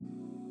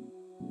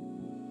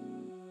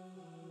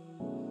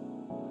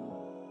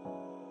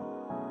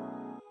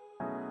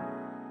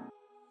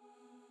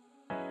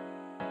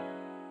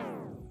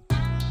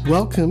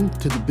Welcome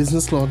to the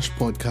Business Launch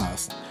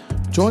Podcast.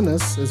 Join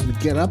us as we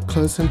get up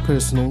close and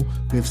personal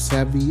with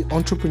savvy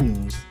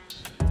entrepreneurs.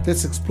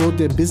 Let's explore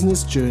their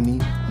business journey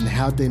and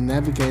how they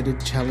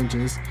navigated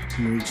challenges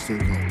and reached their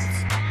goals.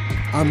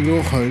 I'm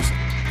your host,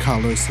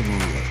 Carlo.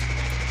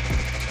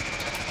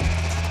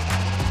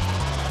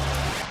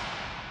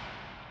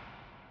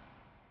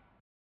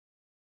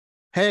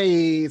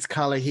 Hey, it's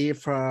Carlo here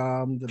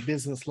from the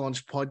Business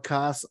Launch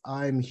Podcast.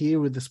 I'm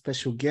here with a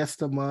special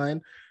guest of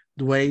mine,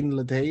 Du'aine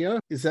Ladejo.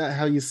 Is that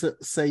how you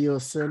say your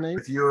surname?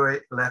 If you're a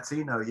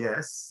Latino,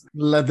 yes.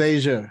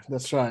 Ladejo,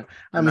 that's right.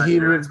 I'm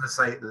here to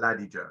say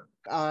Ladi Jones.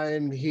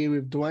 I'm here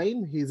with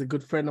Dwayne. He's a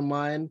good friend of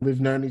mine.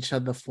 We've known each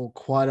other for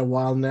quite a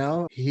while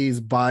now. His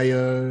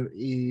bio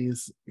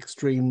is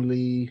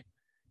extremely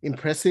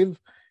impressive.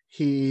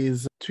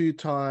 He's a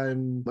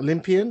two-time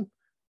Olympian,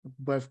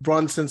 both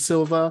bronze and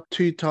silver,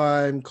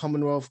 two-time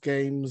Commonwealth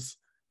Games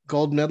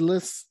gold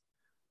medalist,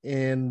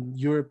 and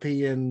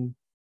European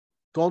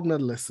gold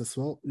medalist as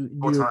well.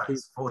 Four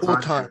times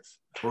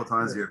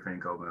European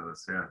gold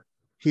medalist, yeah.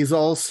 He's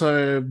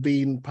also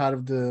been part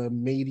of the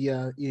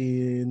media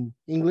in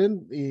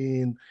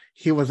England.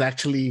 He was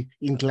actually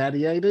in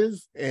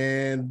Gladiators,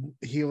 and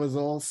he was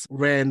also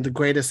ran the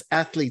greatest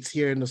athletes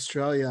here in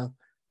Australia.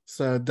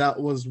 So that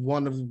was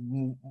one of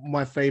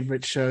my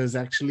favorite shows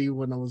actually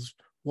when I was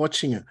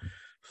watching it.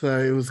 So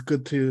it was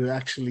good to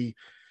actually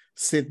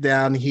sit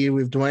down here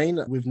with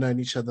Dwayne. We've known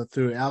each other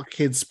through our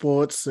kids'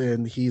 sports,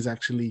 and he's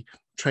actually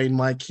trained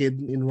my kid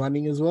in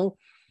running as well.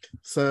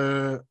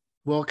 So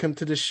welcome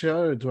to the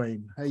show,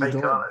 Dwayne. How you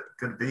doing? Carlo.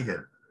 Good to be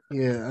here.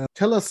 Yeah.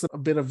 Tell us a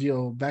bit of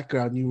your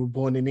background. You were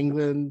born in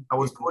England. I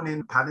was born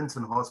in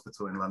Paddington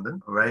Hospital in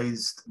London,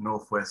 raised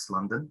northwest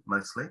London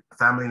mostly.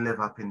 Family live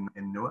up in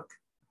Newark,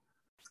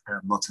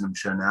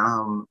 Nottinghamshire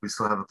now. We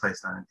still have a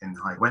place down in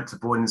High. Went to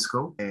boarding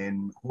school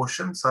in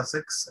Horsham,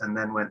 Sussex, and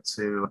then went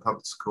to a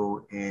public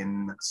school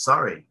in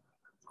Surrey.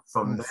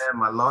 From there,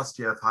 my last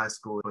year of high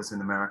school was in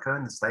America,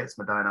 in the States,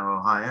 Madina,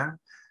 Ohio.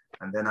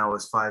 And then I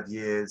was 5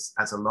 years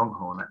as a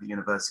Longhorn at the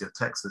University of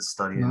Texas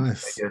studying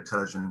radio,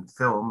 television, and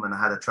film, and I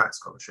had a track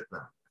scholarship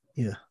there.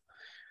 Yeah.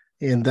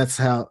 And that's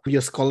how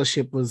your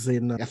scholarship was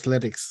in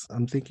athletics,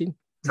 I'm thinking.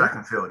 Track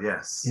and field,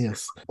 yes.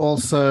 Yes.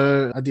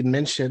 Also, I didn't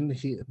mention,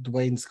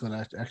 Dwayne's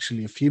got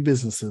actually a few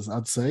businesses,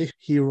 I'd say.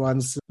 He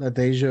runs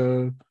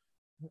Ladejo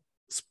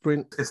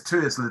Sprint. It's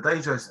two. It's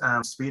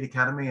Ladejo Speed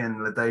Academy and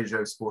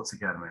Lejo Sports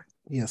Academy.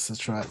 Yes,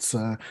 that's right.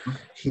 So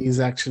he's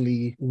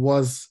actually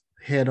was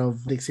head of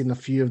in a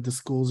few of the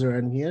schools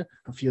around here,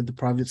 a few of the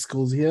private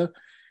schools here.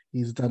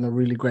 He's done a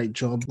really great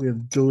job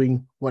with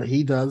doing what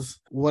he does.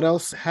 What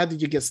else? How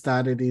did you get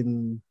started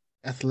in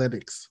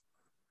athletics?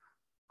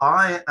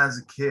 I, as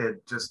a kid,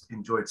 just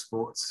enjoyed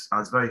sports. I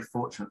was very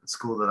fortunate at the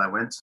school that I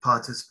went to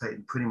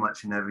participate pretty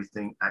much in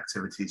everything,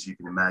 activities you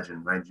can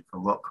imagine, ranging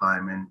from rock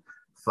climbing,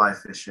 fly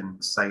fishing,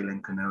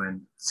 sailing,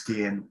 canoeing,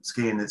 skiing.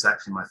 Skiing is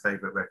actually my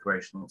favorite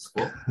recreational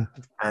sport.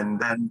 And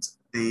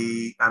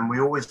we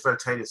always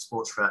rotated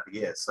sports throughout the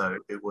year. So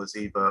it was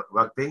either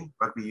rugby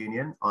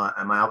union,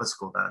 and my other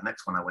school, that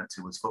next one I went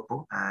to was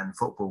football. And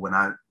football,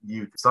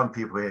 some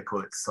people here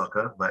call it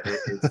soccer, but it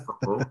is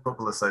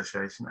football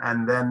association.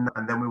 And then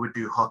we would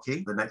do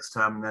hockey the next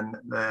term. And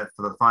then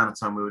for the final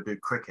term, we would do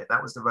cricket.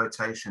 That was the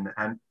rotation,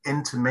 and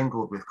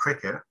intermingled with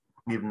cricket.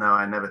 Even though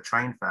I never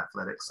trained for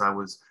athletics,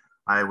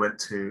 I went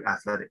to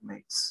athletic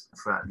meets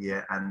throughout the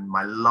year. And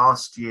my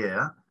last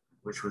year,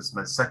 which was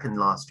my second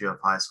last year of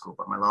high school,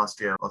 but my last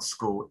year of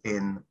school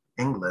in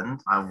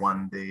England, I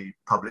won the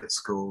public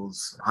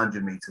schools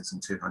 100 meters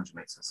and 200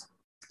 meters.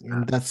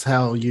 And that's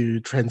how you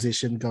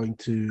transitioned going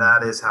to...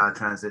 That is how I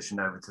transitioned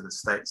over to the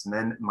States. And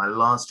then my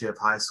last year of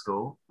high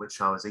school,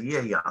 which I was a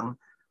year young,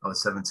 I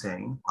was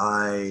 17,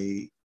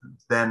 I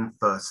then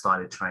first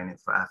started training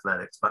for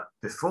athletics. But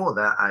before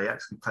that, I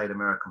actually played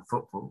American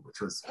football, which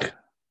was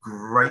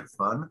great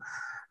fun.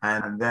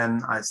 And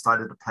then I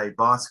started to play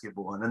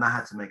basketball, and then I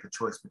had to make a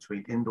choice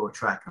between indoor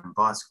track and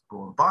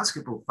basketball. And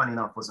basketball, funny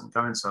enough, wasn't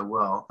going so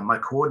well. And my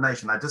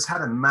coordination, I just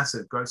had a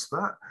massive growth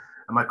spurt,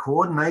 and my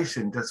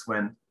coordination just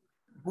went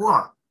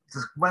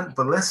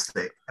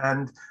ballistic.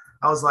 And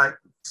I was like,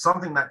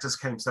 something that just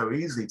came so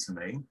easily to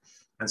me,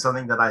 and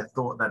something that I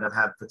thought that I'd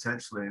have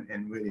potential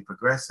in really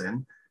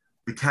progressing,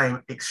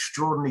 became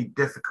extraordinarily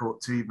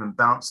difficult to even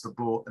bounce the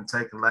ball and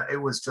take a leg. It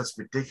was just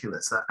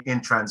ridiculous that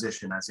in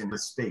transition, as in the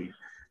speed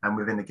and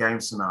within the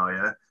game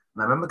scenario. And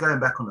I remember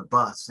going back on the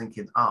bus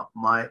thinking,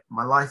 my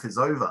life is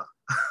over.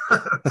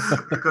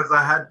 Because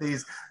I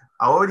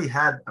already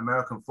had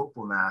American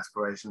football now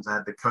aspirations. I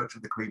had the coach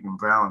of the Cleveland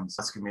Browns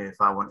asking me if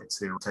I wanted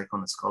to take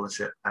on a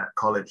scholarship at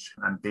college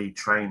and be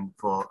trained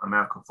for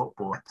American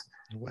football.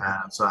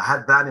 Wow. So I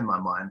had that in my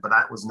mind, but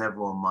that was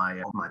never on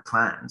my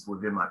plans.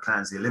 Within my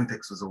plans, the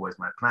Olympics was always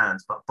my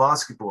plans, but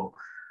basketball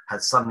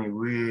had suddenly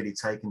really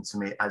taken to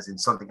me as in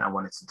something I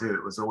wanted to do.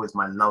 It was always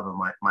my love of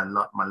my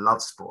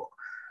love sport,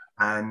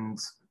 and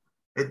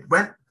it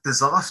went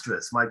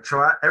disastrous.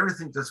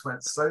 Everything just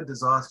went so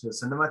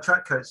disastrous. And then my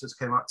track coach just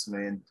came up to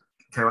me and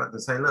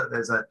say, look,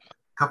 there's a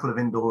couple of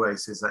indoor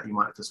races that you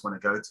might just want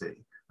to go to.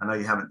 I know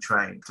you haven't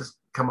trained. Just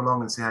come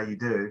along and see how you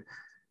do.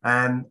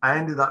 And I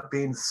ended up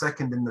being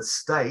second in the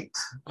state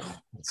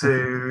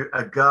to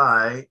a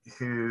guy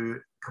who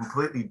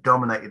completely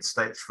dominated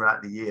states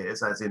throughout the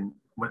years, as in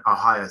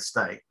Ohio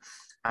State,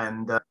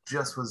 and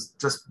just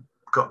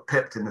got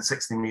pipped in the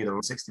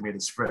 60-meter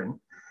sprint.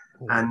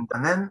 And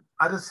then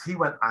he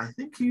went, I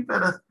think you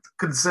better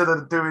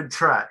consider doing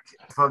track.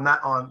 From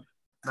that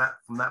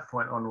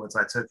point onwards,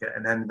 I took it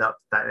and ended up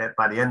that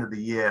by the end of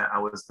the year, I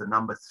was the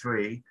number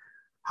 3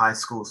 high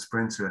school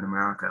sprinter in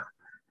America,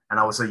 and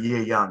I was a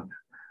year young.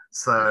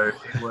 So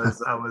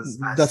I was.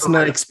 That's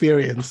no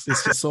experience.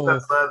 It's just all. that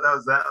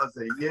was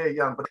a year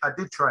young, but I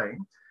did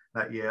train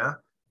that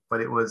year. But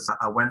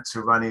I went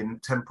to running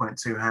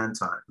 10.2 hand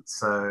time.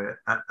 So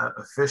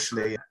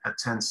officially at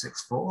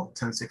 10.64,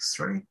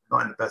 10.63,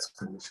 not in the best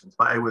conditions.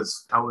 But I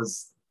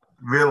was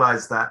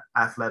realized that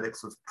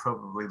athletics was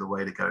probably the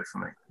way to go for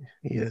me.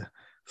 Yeah.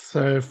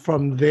 So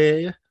from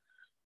there,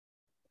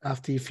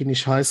 after you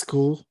finish high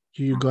school,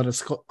 you got a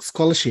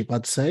scholarship,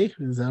 I'd say.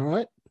 Is that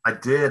right? I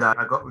did.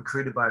 I got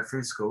recruited by a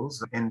few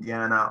schools,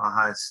 Indiana,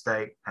 Ohio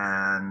State,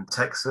 and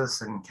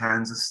Texas and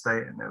Kansas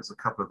State, and there was a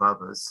couple of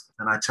others.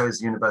 And I chose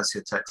the University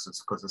of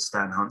Texas because of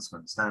Stan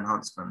Huntsman. Stan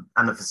Huntsman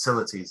and the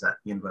facilities at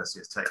the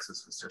University of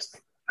Texas was just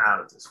out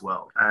of this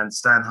world. And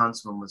Stan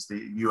Huntsman was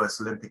the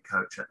US Olympic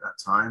coach at that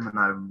time, and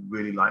I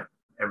really liked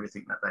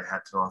everything that they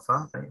had to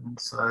offer. And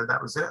so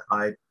that was it.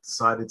 I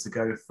decided to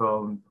go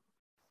from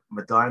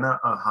Madina,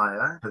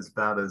 Ohio, as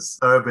about as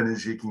urban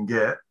as you can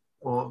get,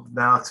 or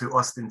now to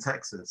Austin,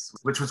 Texas,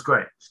 which was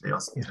great. Actually,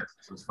 Austin,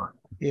 Texas was fun.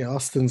 Yeah,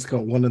 Austin's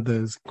got one of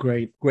those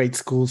great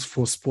schools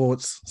for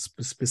sports.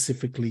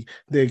 Specifically,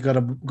 they got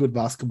a good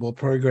basketball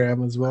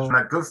program as well. And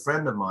a good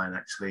friend of mine,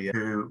 actually,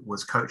 who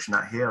was coaching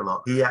out here a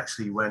lot, he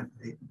actually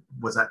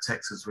was at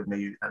Texas with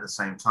me at the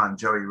same time,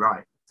 Joey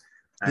Wright.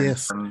 And,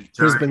 yes,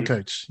 Brisbane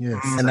coach, yes,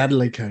 and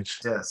Adelaide coach.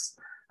 Yes.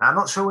 I'm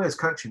not sure where he's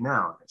coaching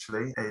now,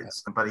 actually.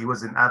 But he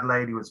was in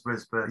Adelaide, he was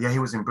Brisbane. Yeah, he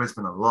was in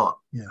Brisbane a lot.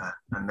 Yeah.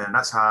 And then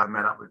that's how I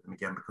met up with him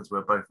again, because we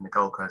were both in the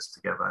Gold Coast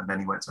together. And then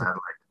he went to Adelaide.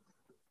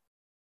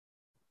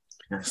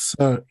 Yeah.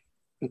 So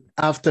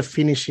after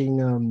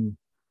finishing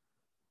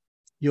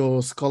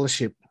your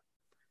scholarship,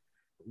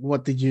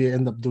 what did you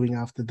end up doing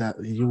after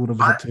that? You would have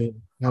had to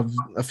have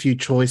a few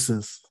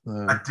choices.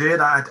 I did.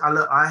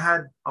 I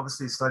had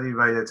obviously studied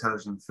radio,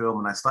 television, film,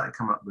 and I started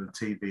coming up with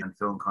TV and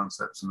film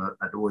concepts, and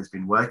I'd always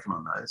been working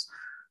on those.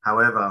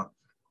 However,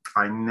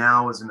 I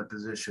now was in a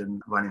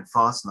position running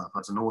fast enough. I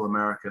was an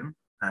All-American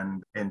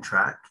and in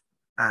track.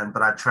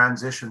 But I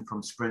transitioned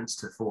from sprints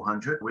to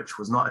 400, which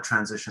was not a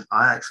transition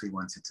I actually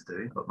wanted to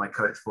do, but my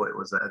coach thought it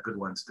was a good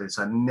one to do.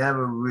 So I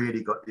never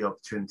really got the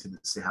opportunity to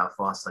see how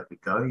fast I could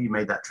go. He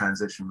made that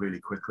transition really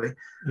quickly.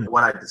 Yeah.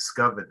 What I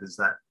discovered is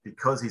that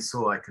because he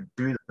saw I could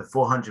do the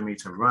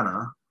 400-meter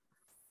runner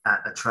at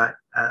a track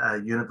at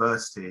a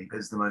university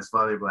is the most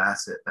valuable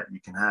asset that you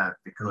can have,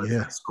 because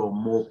you score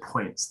more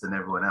points than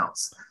everyone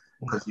else.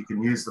 Because you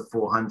can use the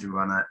 400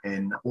 runner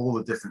in all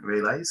the different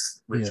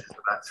relays, which is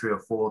about 3 or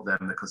 4 of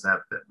them, because they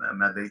have a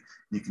medley.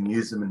 You can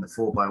use them in the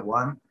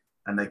 4x1,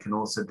 and they can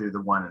also do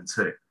the 1 and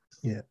 2.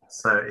 Yeah.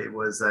 So it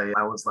was I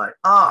was like,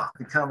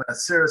 become a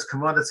serious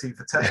commodity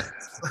for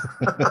Texas.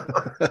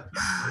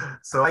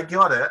 So I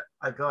got it,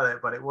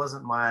 but it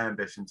wasn't my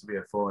ambition to be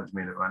a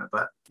 400-meter runner.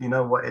 But you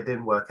know what? It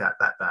didn't work out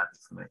that bad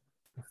for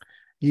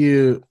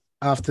me.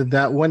 After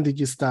that, when did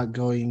you start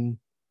going?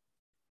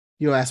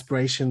 Your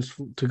aspirations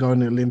to go in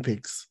the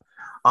Olympics?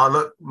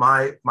 Look,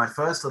 my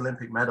first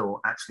Olympic medal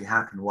actually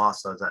happened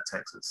whilst I was at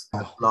Texas.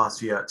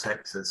 Last year at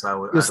Texas,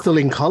 You're still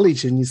in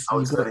college, and I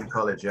was still in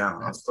college. Yeah,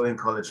 I was still in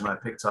college, and I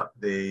picked up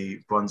the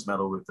bronze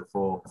medal with the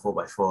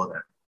 4x4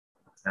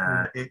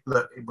 then. It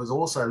was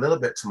also a little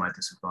bit to my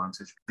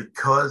disadvantage,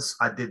 because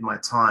I did my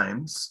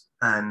times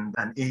and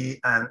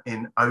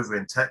over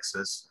in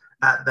Texas.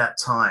 At that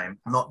time,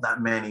 not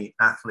that many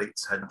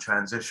athletes had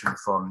transitioned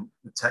from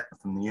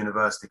the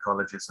university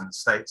colleges and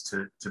states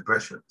to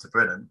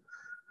Britain.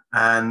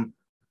 And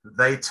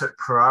they took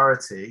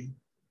priority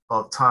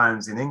of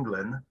times in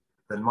England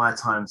than my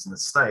times in the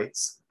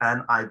States.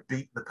 And I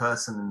beat the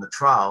person in the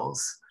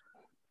trials,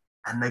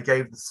 and they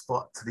gave the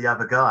spot to the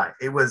other guy.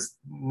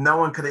 No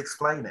one could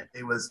explain it.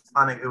 It was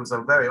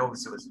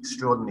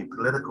extraordinarily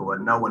political,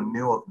 and no one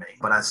knew of me,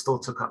 but I still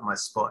took up my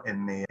spot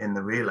in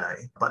the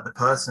relay. But the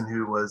person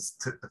who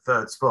took the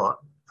 3rd spot,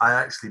 I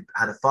actually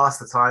had a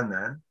faster time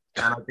then,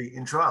 and I beat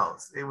in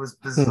trials. It was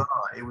bizarre.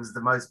 It was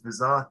the most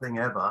bizarre thing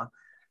ever.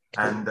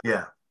 And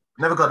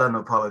never got an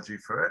apology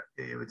for it.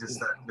 It was just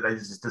that they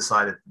just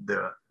decided to do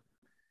it.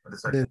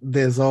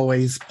 There's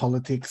always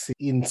politics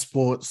in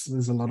sports.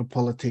 There's a lot of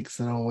politics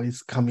that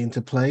always come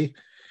into play.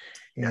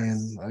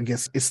 And I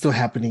guess it's still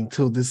happening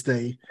till this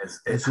day,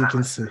 as you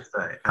can see.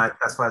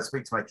 That's why I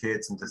speak to my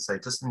kids and just say,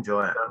 just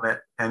enjoy it. Don't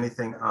let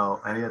anything,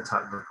 any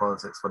type of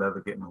politics,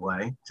 whatever, get in the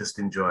way. Just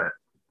enjoy it.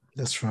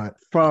 That's right.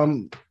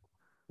 From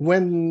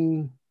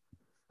when,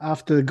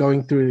 after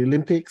going through the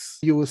Olympics,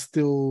 you were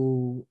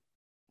still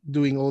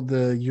doing all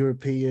the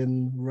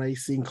European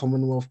racing,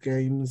 Commonwealth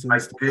Games and I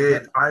stuff like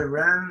did. that? I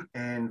ran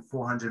in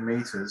 400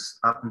 meters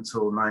up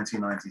until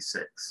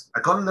 1996.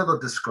 I got a little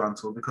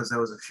disgruntled because there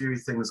was a few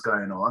things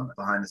going on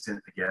behind the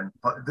scenes again.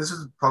 But this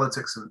was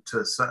politics to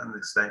a certain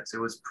extent. It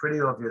was pretty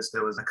obvious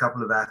there was a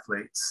couple of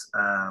athletes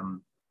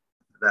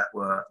that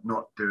were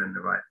not doing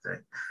the right thing.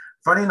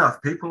 Funny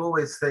enough, people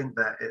always think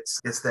that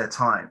it's their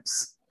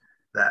times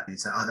that you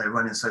say, oh, they're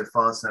running so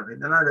fast and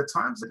everything. No, the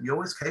times that you're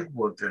always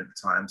capable of doing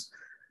the times.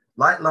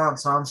 Like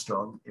Lance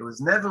Armstrong, it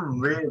was never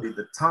really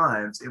the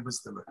times, it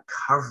was the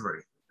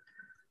recovery.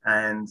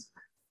 And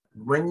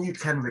when you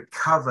can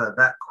recover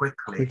that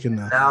quickly, it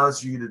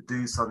allows you to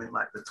do something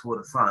like the Tour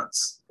de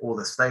France or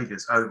the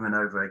stages over and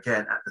over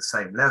again at the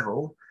same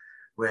level,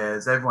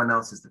 whereas everyone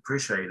else is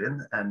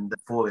depreciating and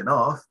falling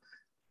off.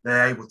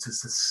 They're able to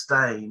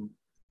sustain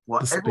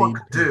what everyone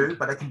can do,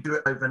 but they can do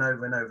it over and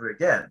over and over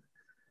again.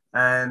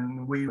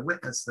 And we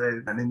witnessed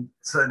it, and in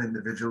certain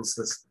individuals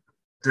that's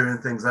doing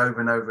things over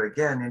and over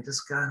again, and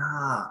just going,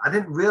 I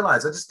didn't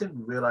realize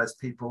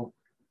people.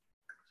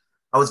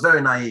 I was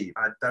very naive.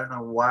 I don't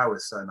know why I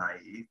was so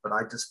naive, but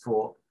I just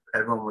thought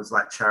everyone was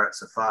like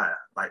chariots of fire,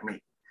 like me.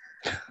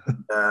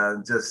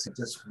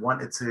 Just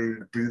wanted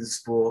to do the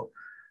sport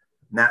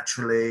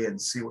naturally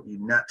and see what you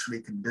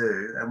naturally can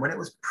do. And when it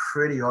was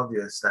pretty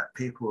obvious that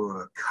people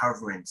were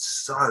recovering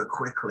so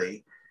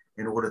quickly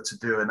in order to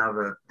do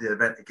the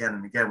event again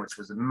and again, which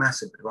was a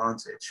massive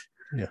advantage.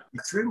 Yeah.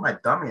 I threw my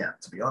dummy out,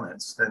 to be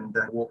honest, and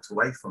walked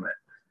away from it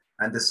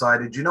and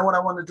decided, you know what I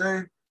want to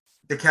do?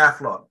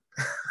 Decathlon.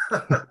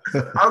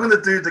 I'm going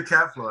to do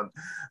decathlon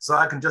so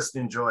I can just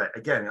enjoy it.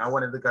 Again, I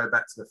wanted to go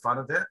back to the fun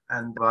of it.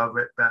 And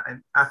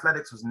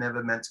athletics was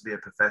never meant to be a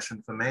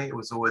profession for me. It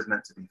was always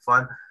meant to be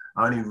fun.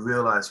 I only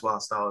realized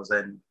whilst I was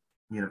in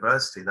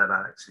university that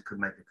I actually could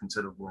make a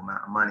considerable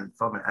amount of money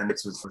from it. And it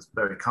was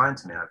very kind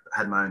to me. I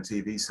had my own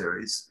TV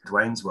series,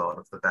 Dwayne's World,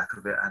 off the back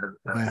of it. I had a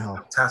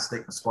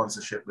fantastic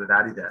sponsorship with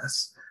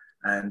Adidas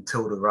and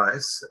Tilda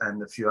Rice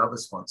and a few other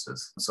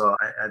sponsors. So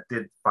I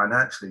did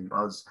financially,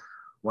 I was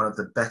one of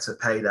the better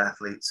paid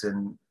athletes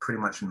in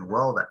pretty much in the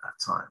world at that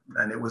time.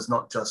 And it was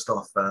not just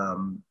off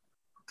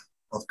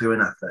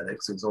doing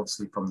athletics. It was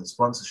obviously from the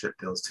sponsorship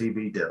deals,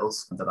 TV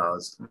deals that I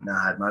was now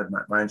had my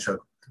own show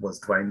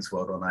was Dwayne's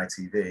World on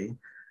ITV.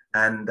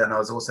 And then I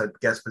was also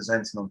guest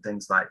presenting on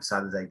things like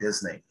Saturday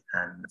Disney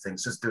and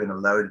things, just doing a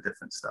load of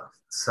different stuff.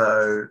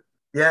 So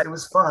yeah, it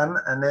was fun.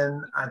 And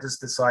then I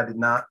just decided,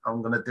 no,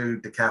 I'm going to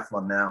do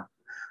decathlon now.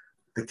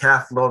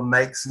 Decathlon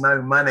makes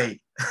no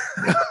money.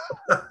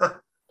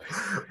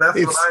 That's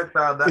what I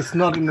found. It's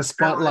not in the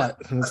spotlight.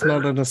 It's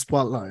not in the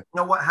spotlight. You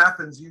know what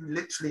happens? You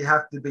literally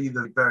have to be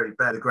the very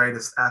best, the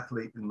greatest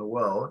athlete in the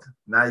world.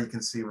 Now you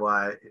can see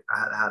why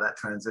how that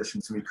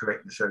transition to me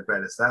creating the show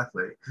Greatest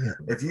Athlete. Yeah.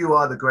 If you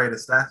are the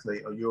greatest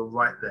athlete, or you're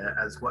right there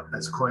as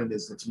coined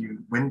is that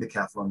you win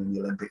decathlon in the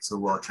Olympics or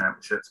World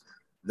Championships,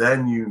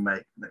 then you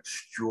make an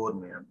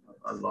extraordinary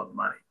a lot of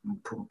money,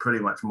 pretty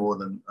much more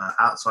than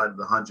outside of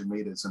the 100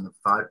 meters and the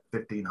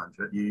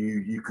 1500.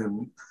 You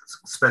can,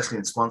 especially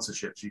in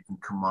sponsorships, you can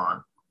command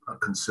a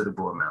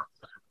considerable amount.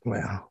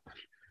 Wow.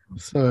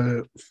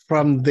 So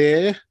from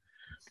there,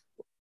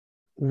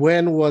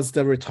 when was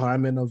the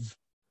retirement of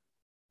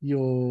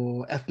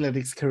your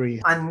athletics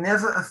career? I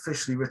never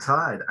officially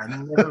retired.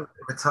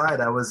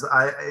 It was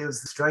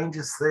the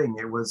strangest thing.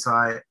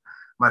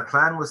 My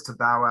plan was to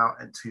bow out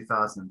in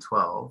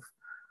 2012.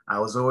 I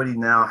was already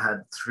now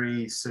had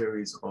 3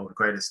 series of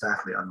Greatest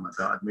Athlete under my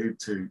belt. I'd moved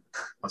to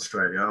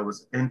Australia. I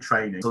was still in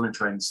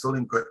training, still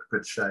in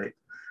good shape.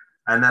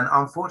 And then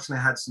unfortunately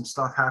I had some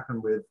stuff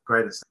happen with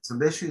Greatest,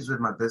 some issues with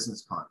my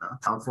business partner.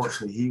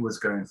 Unfortunately, he was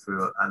going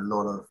through a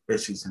lot of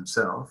issues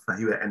himself.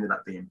 He ended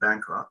up being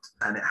bankrupt,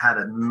 and it had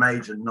a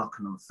major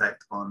knock-on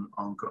effect on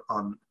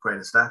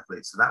Greatest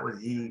Athlete. So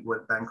he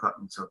went bankrupt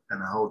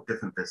in a whole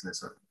different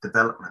business of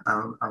development.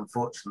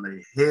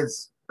 Unfortunately,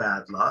 his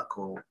bad luck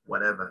or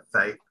whatever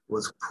fate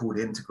was pulled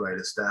into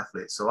Greatest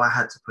Athlete. So I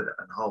had to put it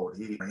on hold.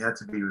 He had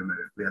to be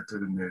removed. We had to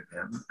remove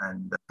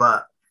him.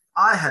 But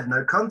I had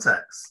no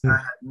contacts. I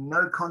had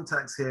no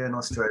contacts here in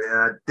Australia.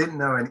 I didn't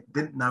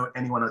know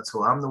anyone at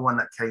all. I'm the one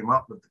that came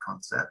up with the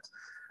concept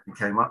and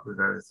came up with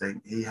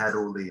everything. He had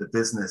all the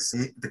business,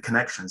 the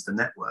connections, the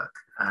network,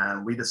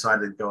 and we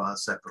decided to go our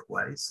separate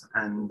ways.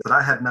 But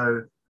I had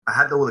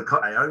all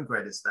I own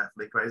Greatest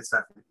Athlete. Greatest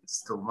Athlete is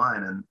still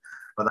mine,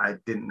 but I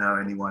didn't know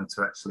anyone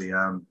to actually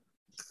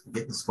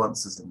get the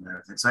sponsors and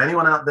everything. So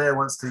anyone out there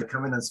wants to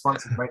come in and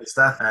sponsor Greatest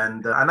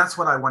Athlete, and that's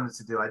what I wanted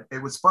to do.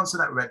 It was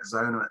sponsored at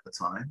Rexona at the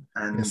time,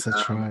 and yes,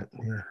 that's right.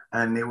 Yeah.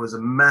 And it was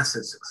a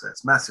massive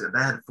success. Massive. They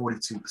had a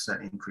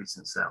 42% increase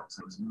in sales.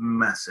 It was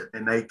massive,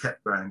 and they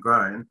kept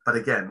growing. But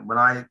again, when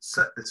I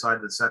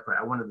decided to separate,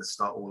 I wanted to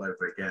start all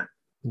over again.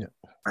 Yeah.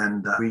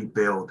 And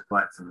rebuild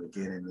right from the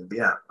beginning. And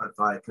yeah, if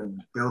I can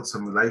build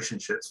some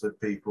relationships with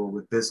people,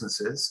 with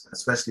businesses,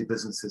 especially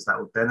businesses that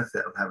would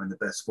benefit of having the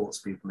best sports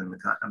people in the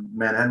country,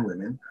 men and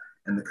women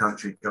in the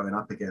country going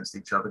up against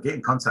each other, get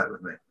in contact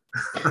with me.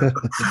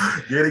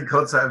 Get in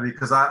contact with me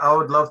because I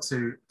would love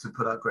to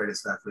put up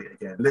Greatest Athlete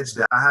again.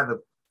 Literally, I have a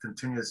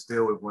continuous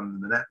deal with one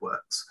of the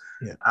networks.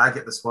 Yeah. I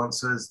get the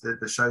sponsors,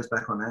 the show's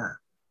back on air.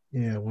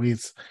 Yeah,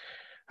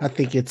 I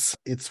think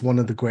it's one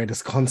of the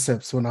greatest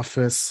concepts. When I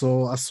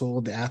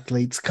saw the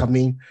athletes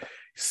coming,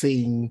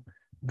 seeing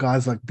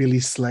guys like Billy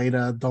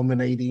Slater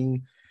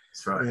dominating.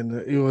 That's right.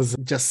 And it was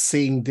just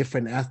seeing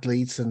different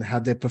athletes and how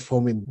they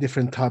perform in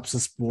different types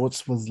of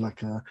sports was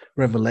like a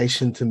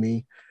revelation to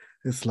me.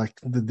 It's like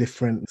the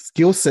different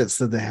skill sets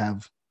that they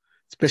have,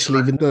 especially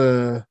even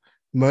the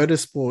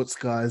motorsports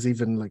guys,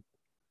 even like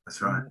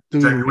that's right.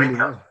 Doing really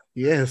well.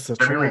 Yes,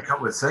 that's Jamie right.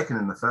 Cup was second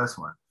in the first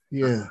one.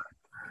 Yeah.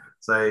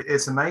 So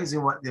it's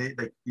amazing what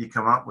you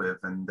come up with,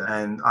 and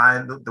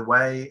the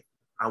way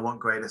I want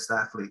Greatest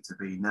Athlete to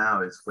be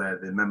now is where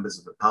the members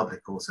of the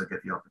public also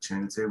get the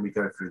opportunity, and we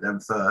go through them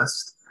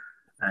first,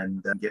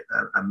 and get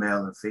a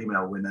male and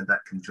female winner that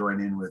can join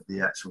in with the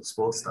actual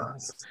sports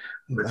stars,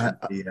 which would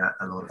be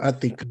a lot of fun. I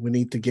think we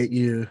need to get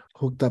you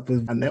hooked up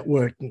with a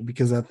network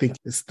because I think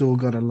it's still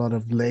got a lot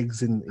of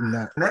legs in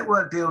that.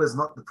 Network deal is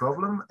not the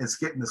problem. It's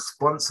getting the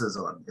sponsors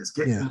on. It's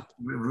getting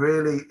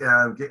really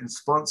getting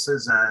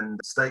sponsors and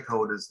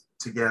stakeholders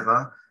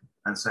together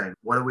and saying,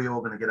 what are we all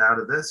going to get out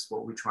of this? What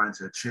are we trying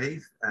to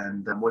achieve?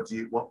 And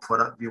what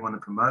product do you want to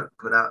promote,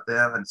 put out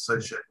there and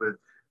associate with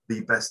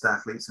the best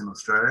athletes in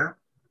Australia?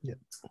 Yeah.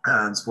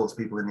 And sports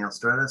people in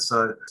Australia.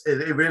 So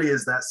it really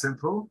is that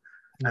simple.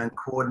 And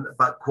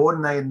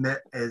coordinating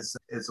it is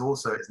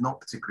also, it's not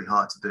particularly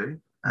hard to do.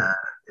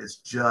 It's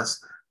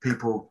just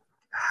people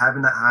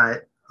having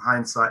that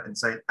hindsight and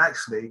saying,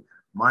 actually,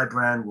 my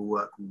brand will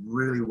work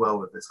really well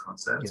with this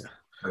concept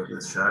over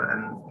this show,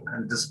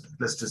 and just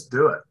let's just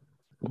do it.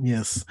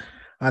 Yes.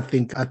 I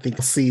think I'll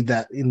see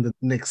that in the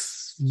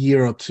next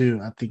year or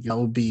two. I think I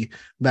will be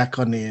back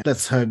on it.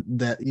 Let's hope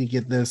that you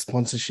get the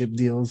sponsorship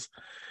deals.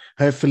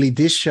 Hopefully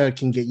this show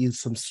can get you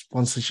some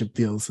sponsorship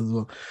deals as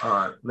well. All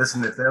right.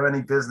 Listen, if there are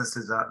any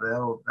businesses out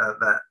there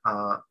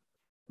that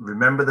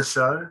remember the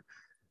show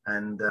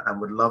and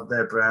would love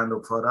their brand or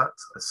product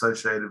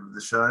associated with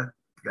the show,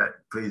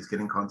 please get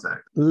in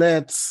contact.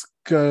 Let's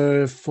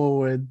go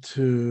forward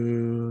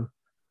to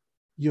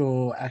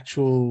your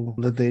actual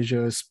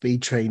Ladejo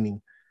speed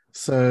training.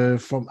 So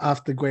from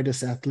after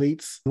Greatest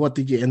Athletes, what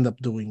did you end up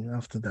doing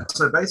after that?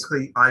 So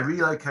basically, I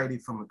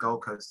relocated from the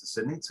Gold Coast to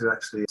Sydney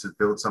to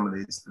build some of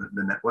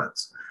the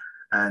networks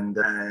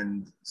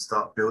and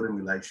start building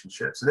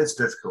relationships. And it's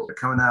difficult.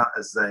 Coming out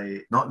as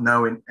not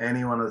knowing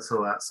anyone at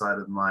all outside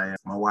of my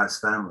wife's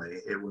family,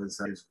 it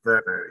was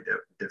very, very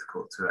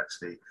difficult to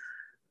actually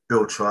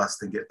build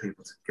trust and get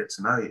people to get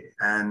to know you.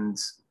 And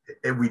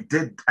we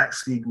did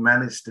actually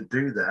manage to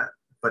do that,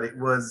 but it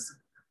was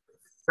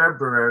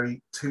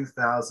February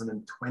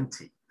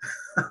 2020.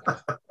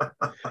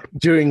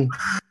 During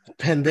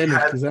pandemic.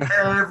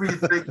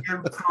 Everything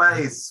in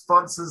place,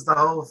 sponsors, the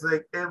whole thing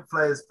in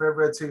place,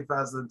 February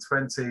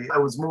 2020. I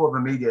was more of a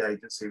media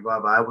agency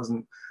rather.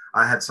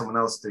 I had someone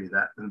else do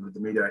that than with the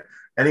media.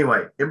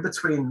 Anyway, in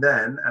between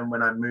then and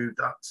when I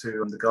moved up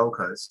to the Gold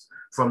Coast,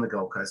 from the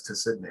Gold Coast to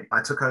Sydney,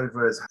 I took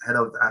over as head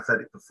of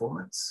athletic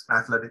performance,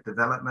 athletic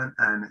development,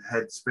 and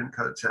head sprint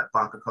coach at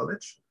Barker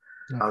College.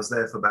 I was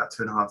there for about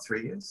 2.5,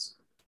 3 years.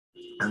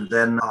 And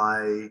then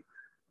I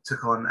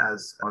took on I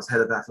was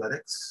head of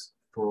athletics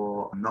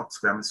for Knox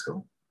Grammar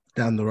School.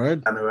 Down the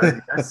road.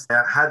 Yes.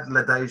 I had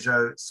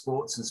Ladejo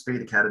Sports and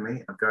Speed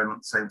Academy going on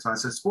at the same time.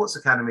 So Sports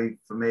Academy,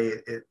 for me,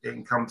 it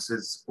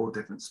encompasses all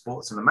different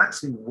sports. And I'm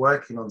actually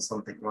working on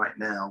something right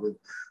now with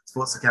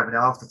Sports Academy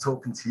after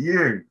talking to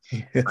you,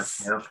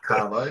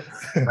 Carlo.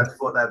 I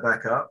brought that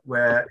back up.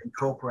 We're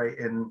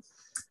incorporating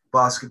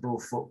basketball,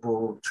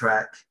 football,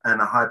 track, and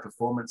a high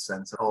performance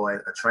center or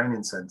a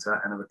training center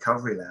and a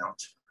recovery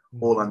lounge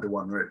all under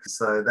one roof.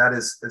 So that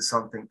is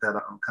something that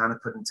I'm kind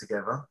of putting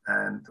together.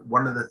 And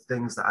one of the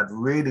things that I'd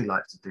really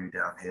like to do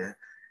down here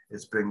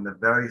is bring the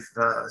very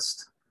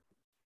first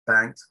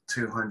banked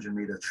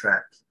 200-meter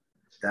track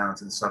down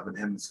to the Southern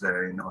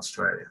Hemisphere in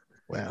Australia.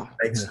 Wow.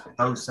 It makes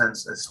no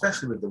sense,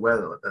 especially with the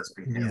weather that's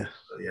been here.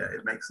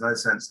 It makes no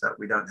sense that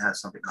we don't have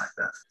something like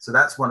that. So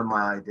that's one of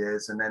my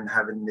ideas. And then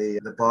having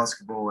the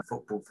basketball and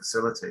football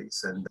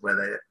facilities and where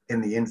they're in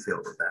the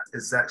infield of that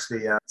is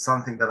actually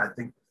something that I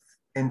think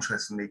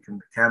interestingly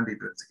can be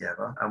put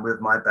together. And with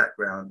my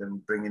background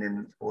and bringing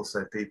in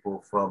also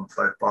people from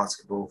both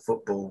basketball,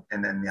 football,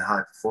 and then the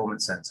high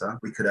performance center,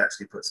 we could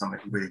actually put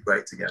something really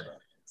great together.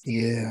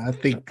 Yeah, I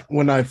think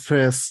when I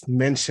first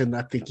mentioned,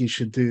 I think you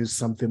should do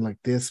something like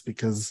this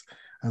because,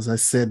 as I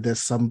said,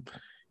 there's some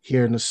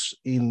here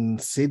in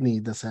Sydney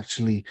that's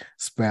actually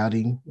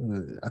sprouting.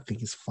 I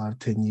think it's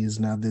 5-10 years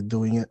now they're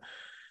doing it.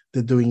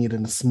 They're doing it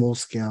in a small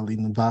scale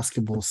in the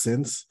basketball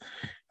sense.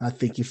 I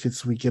think if you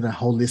do a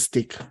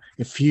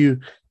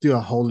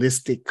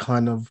holistic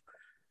kind of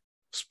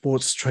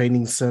sports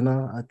training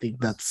center, I think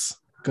that's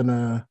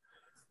gonna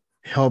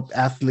help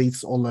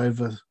athletes all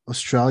over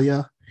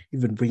Australia.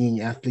 Even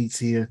bringing athletes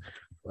here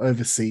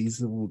overseas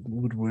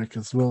would work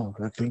as well,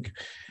 I think,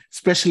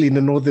 especially in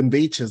the northern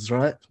beaches,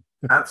 right?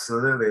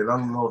 Absolutely,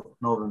 along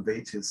northern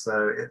beaches.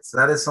 So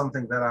that is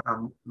something that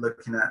I'm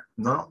looking at,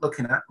 not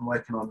looking at, I'm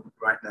working on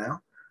right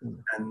now.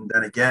 And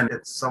then again,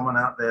 if someone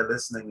out there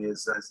listening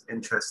is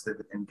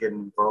interested in getting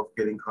involved,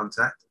 get in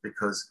contact,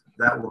 because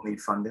that will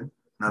need funding,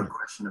 no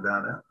question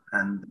about it,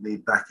 and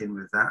need backing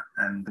with that,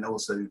 and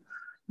also,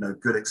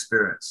 good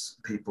experience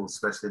people,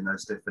 especially in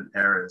those different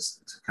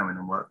areas, to come in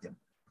and work in.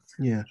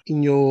 Yeah.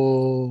 In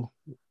your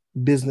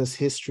business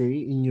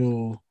history, in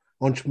your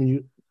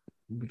entrepreneur,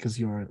 because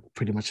you're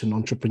pretty much an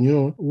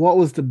entrepreneur, what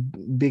was the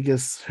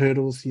biggest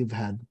hurdles you've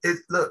had?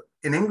 Look,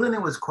 in England,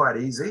 it was quite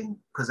easy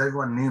because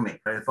everyone knew me.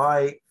 If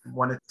I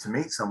wanted to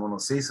meet someone or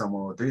see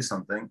someone or do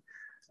something,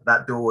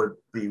 that door would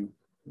be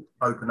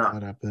open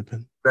up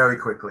very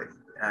quickly.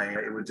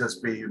 It would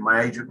just be,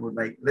 my agent would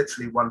make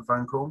literally one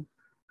phone call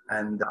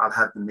and I'd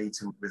have the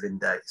meeting within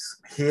days.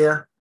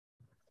 Here,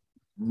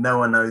 no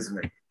one knows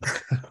me.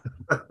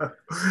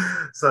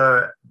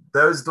 So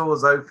those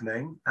doors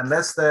opening,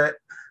 unless they're,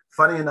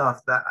 funny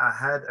enough, that I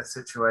had a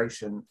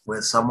situation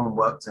where someone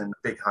worked in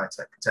a big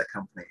high-tech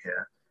company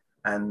here,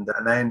 and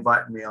they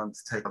invited me on to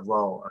take a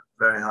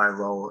very high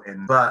role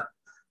but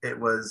it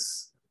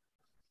was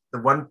the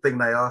one thing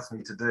they asked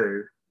me to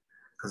do,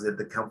 because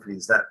the company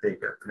is that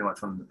big, pretty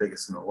much one of the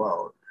biggest in the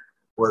world,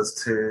 was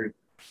to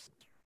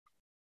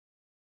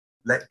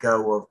let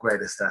go of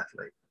greatest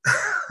athlete.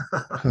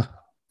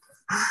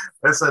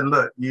 I said,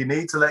 look, you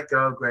need to let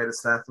go of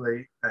greatest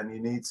athlete and you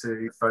need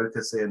to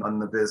focus in on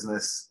the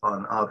business,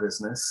 on our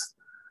business.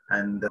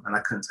 And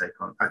I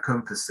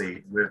couldn't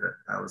proceed with it.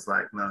 I was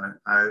like, no,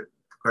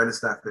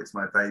 greatest athlete's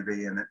my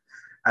baby. And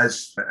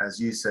as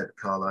you said,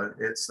 Carlo,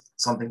 it's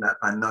something that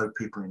I know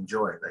people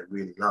enjoy, they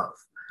really love.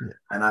 Yeah.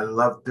 And I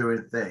love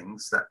doing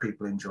things that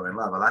people enjoy and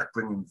love. I like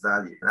bringing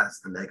value. That's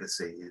the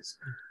legacy, is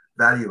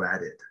value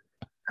added.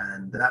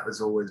 And that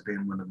has always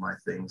been one of my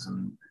things,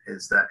 and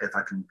is that if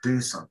I can do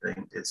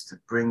something, it's to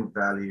bring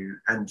value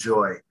and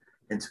joy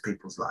into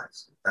people's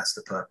lives. That's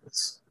the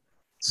purpose.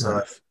 So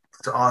nice.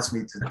 To ask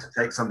me to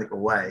take something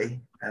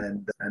away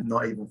and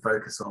not even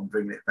focus on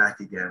bringing it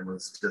back again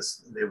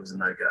it was a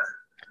no-go.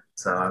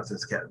 So I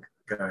just kept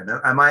going.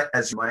 And my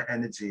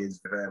energy is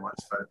very much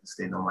focused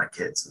in on my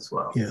kids as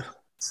well. Yeah.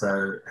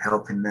 So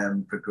helping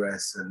them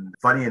progress. And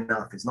funny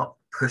enough, it's not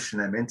pushing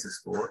them into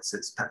sports,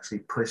 it's actually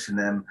pushing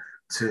them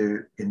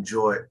to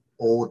enjoy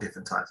all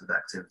different types of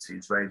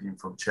activities, ranging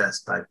from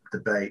chess,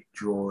 debate,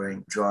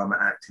 drawing, drama,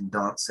 acting,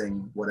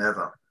 dancing,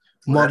 whatever.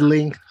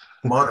 Modeling.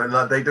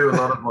 They do a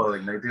lot of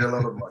modeling.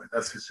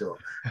 That's for sure.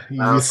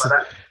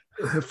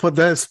 For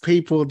those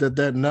people that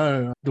don't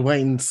know,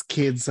 Dwayne's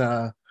kids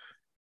are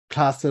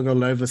plastered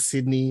all over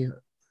Sydney,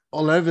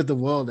 all over the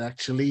world,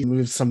 actually,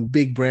 with some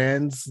big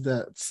brands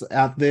that's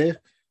out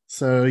there.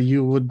 So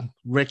you would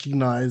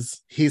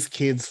recognize his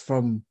kids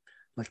from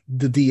like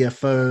the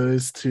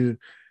DFOs to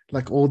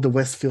like all the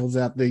Westfields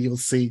out there. You'll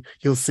see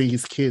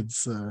his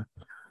kids.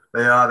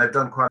 They've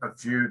done quite a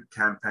few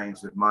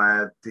campaigns with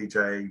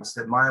DJ.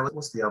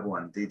 What's the other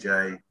one?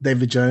 DJ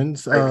David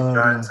Jones.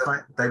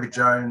 David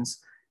Jones,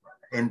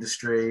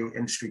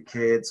 Industry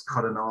Kids,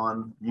 Cotton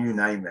On, you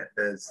name it.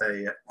 There's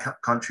a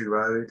Country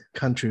Road.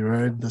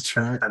 That's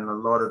right. And a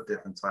lot of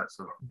different types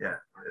of,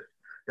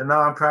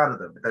 I'm proud of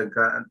them. They've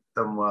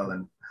done well.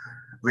 And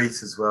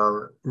Reese as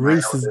well.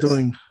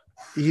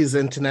 He's an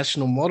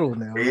international model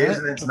now. He is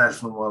an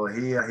international model.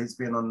 He's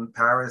been on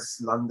Paris,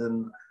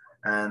 London,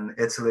 and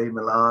Italy,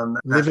 Milan.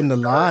 Living the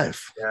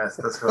life. Yes,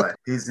 that's right.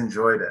 He's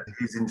enjoyed it.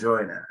 He's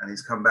enjoying it. And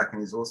he's come back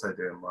and he's also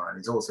doing well. And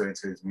he's also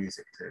into his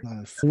music too.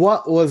 Nice.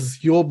 What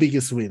was your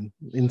biggest win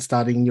in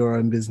starting your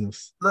own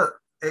business? Look,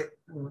 it's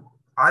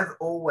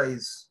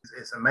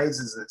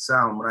amazing as it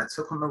sounds, when I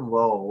took on the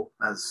role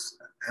as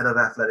head of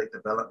athletic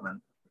development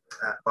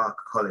at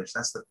Barker College,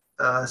 that's the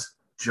first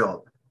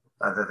job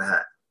I've ever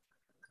had,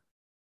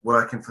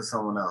 working for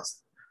someone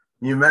else.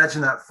 You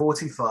imagine at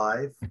 40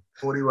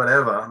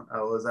 whatever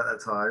I was at the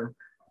time,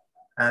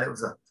 and it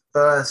was the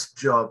first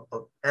job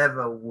of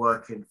ever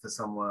working for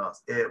someone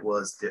else. It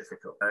was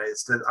difficult.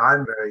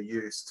 I'm very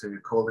used to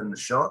calling the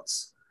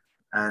shots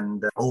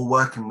and or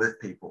working with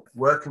people,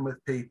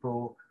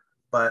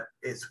 but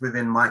it's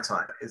within my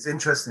time. It's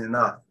interesting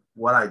enough,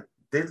 what I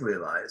did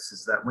realize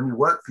is that when you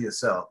work for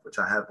yourself, which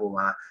I have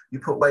you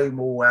put way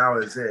more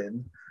hours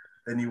in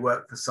than you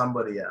work for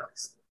somebody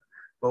else.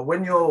 But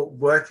when you're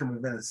working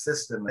within a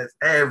system,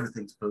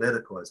 everything's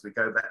political, as we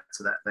go back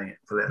to that thing.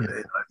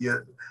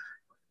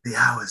 The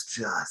hours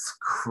just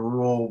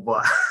crawl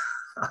by.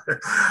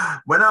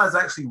 When I was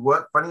actually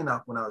funny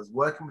enough, when I was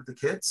working with the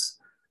kids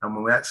and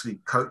when we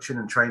actually coaching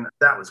and training,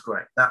 that was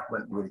great. That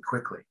went really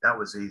quickly. That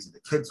was easy. The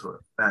kids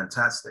were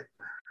fantastic.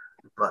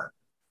 But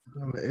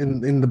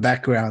in the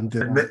background,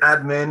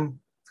 admin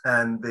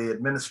and the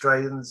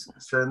administrators,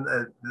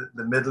 the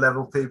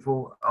mid-level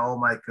people, oh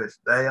my gosh,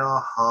 they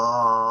are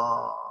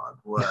hard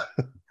work.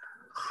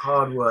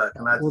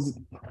 And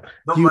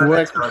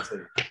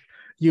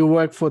you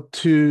work for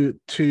two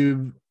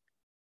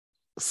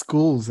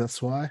schools,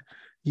 that's why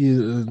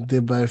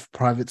they're both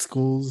private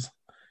schools.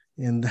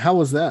 And how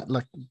was that?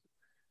 Like,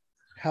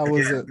 how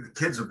was it? The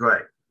kids were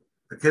great.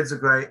 The kids are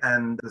great,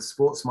 and the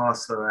sports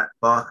master at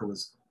Barker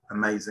was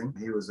amazing.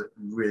 He was a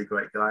really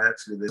great guy.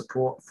 Actually, the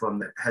support from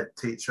the head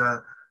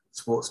teacher,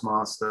 sports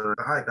master,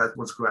 the high guys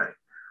was great.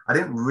 I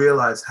didn't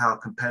realize how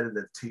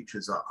competitive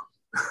teachers are.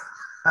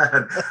 I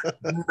had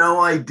no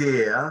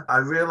idea. I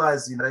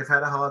realized, they've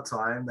had a hard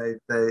time.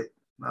 They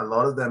a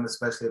lot of them,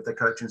 especially if they're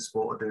coaching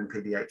sport or doing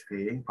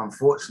PDHPE,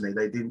 unfortunately,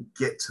 they didn't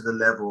get to the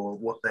level of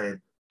what they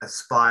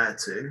aspire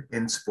to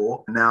in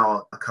sport.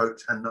 Now a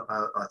coach and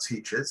are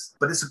teachers,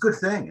 but it's a good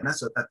thing, and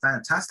that's a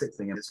fantastic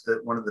thing, and it's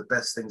one of the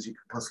best things you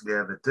could possibly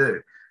ever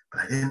do.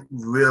 But I didn't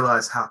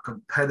realize how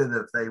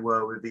competitive they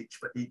were with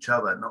each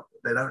other.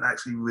 They don't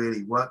actually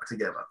really work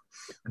together,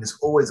 and it's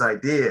always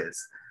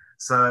ideas.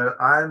 So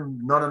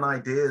I'm not an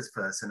ideas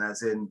person,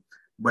 as in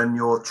when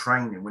you're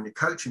training, when you're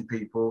coaching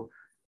people,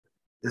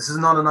 this is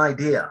not an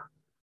idea.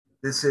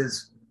 This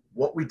is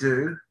what we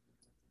do,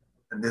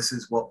 and this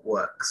is what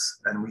works.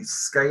 And we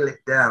scale it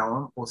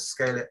down or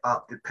scale it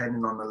up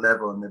depending on the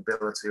level and the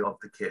ability of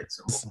the kids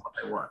and what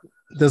they want.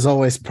 There's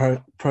always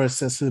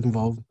process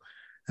involved.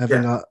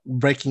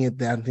 Breaking it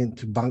down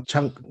into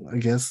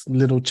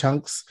little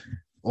chunks,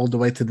 all the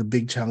way to the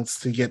big chunks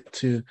to get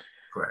to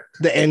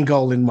the end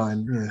goal in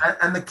mind. Yeah.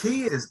 And the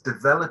key is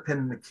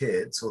developing the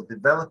kids or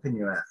developing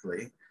your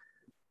athlete,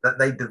 that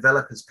they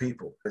develop as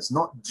people. It's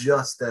not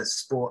just their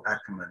sport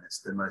acumen. It's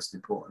the most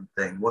important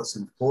thing. What's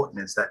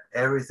important is that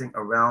everything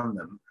around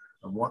them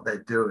and what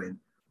they're doing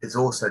is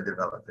also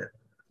developing.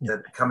 Yeah.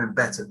 They're becoming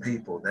better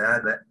people.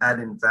 They're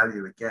adding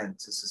value again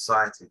to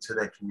society, to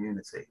their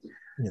community.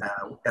 Yeah.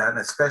 And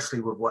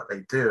especially with what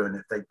they do. And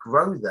if they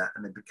grow that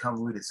and they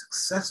become really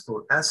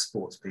successful as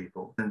sports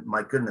people, and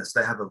my goodness,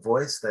 they have a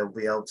voice. They'll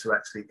be able to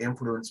actually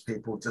influence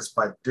people just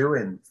by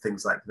doing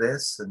things like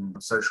this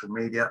and social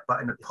media,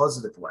 but in a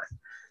positive way.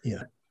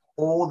 Yeah.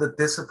 All the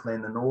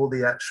discipline and all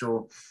the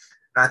actual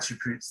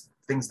attributes,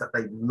 things that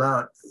they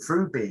learned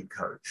through being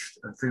coached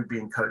and through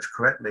being coached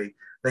correctly,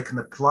 they can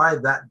apply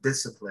that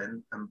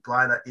discipline and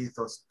apply that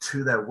ethos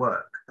to their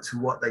work, to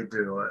what they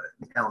do or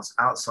anything else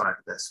outside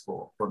of their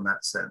sport from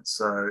that sense.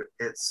 So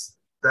it's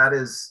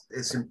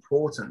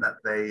important that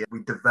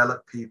we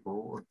develop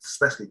people,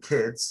 especially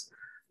kids,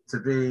 to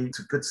be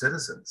good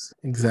citizens.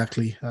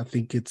 Exactly. I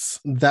think it's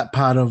that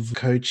part of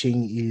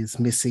coaching is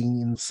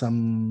missing in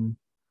some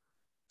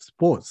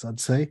sports,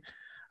 I'd say.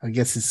 I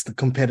guess it's the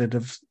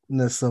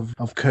competitiveness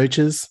of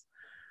coaches,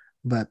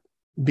 but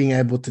being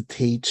able to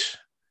teach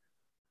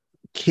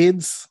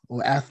kids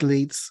or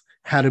athletes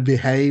how to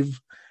behave,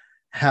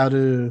 how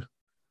to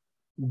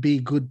be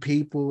good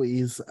people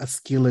is a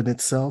skill in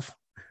itself.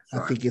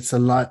 Sorry. I think it's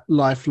a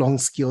lifelong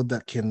skill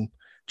that can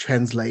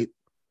translate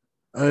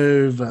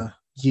over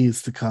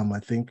years to come, I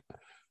think.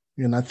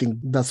 And I think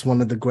that's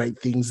one of the great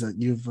things that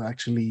you've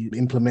actually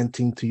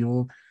implementing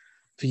to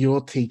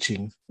your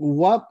teaching.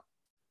 What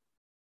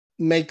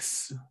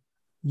makes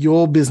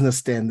your business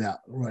stand out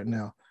right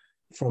now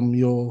from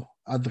your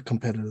other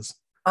competitors?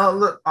 Oh,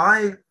 look,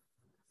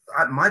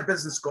 my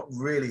business got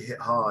really hit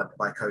hard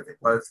by COVID,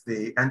 both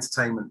the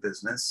entertainment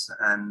business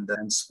and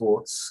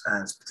sports,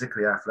 and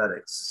particularly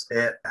athletics.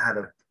 It had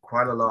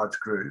quite a large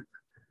group,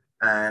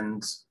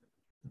 and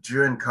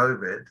during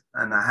COVID,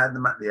 and I had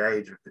them at the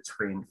age of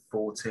between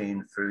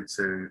 14 through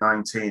to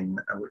 19,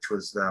 which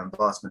was the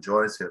vast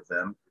majority of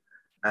them,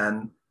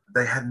 and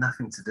they had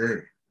nothing to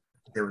do.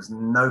 There was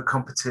no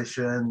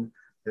competition.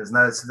 So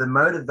the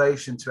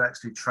motivation to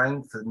actually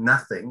train for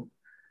nothing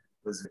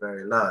was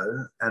very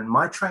low. And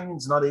my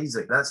training's not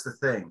easy. That's the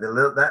thing.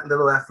 That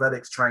little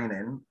athletics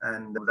training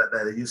and that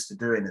they're used to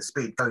doing is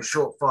speed, go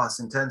short,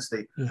 fast,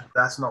 intensity. Yeah.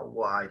 That's not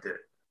what I do.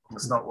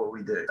 That's not what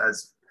we do.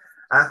 As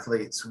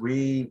athletes,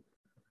 we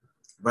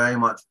very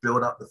much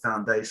build up the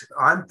foundation.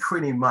 I'm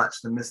pretty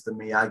much the Mr.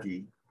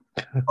 Miyagi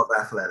of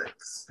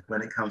athletics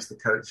when it comes to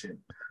coaching.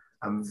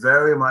 I'm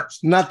very much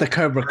not the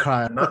Cobra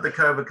Kai. Not the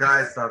Cobra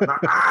Kai stuff.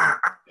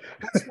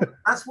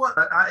 That's what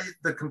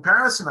the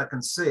comparison I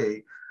can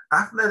see.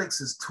 Athletics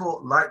is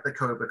taught like the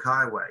Cobra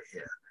Kai way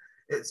here.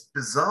 It's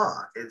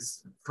bizarre.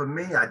 It's for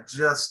me. I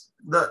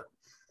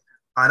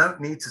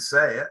don't need to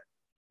say it.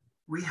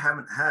 We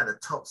haven't had a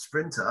top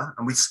sprinter,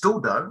 and we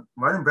still don't.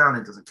 Ronan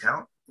Browning doesn't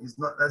count.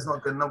 That's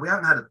not good enough. We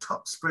haven't had a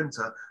top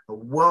sprinter, a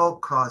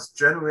world-class,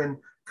 genuine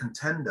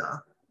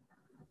contender,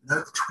 in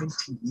over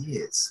 20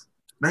 years.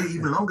 Maybe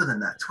even longer than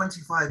that,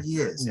 25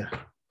 years. Yeah.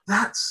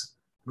 That's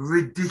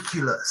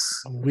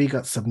ridiculous. We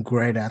got some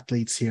great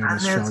athletes here in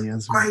Australia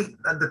as well. Great.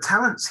 The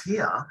talent's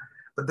here,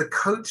 but the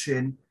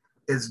coaching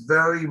is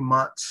very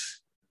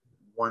much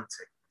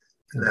wanting.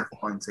 Yeah. They're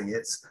wanting.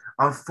 It's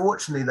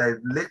unfortunately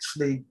they've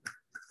literally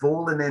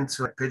fallen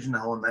into a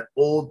pigeonhole, and they're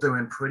all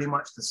doing pretty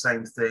much the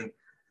same thing,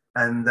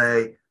 and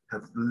they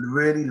have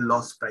really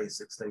lost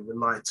basics. They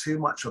rely too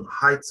much on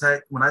high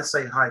tech. When I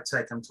say high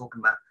tech, I'm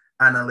talking about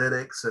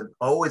analytics, and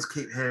I always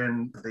keep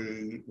hearing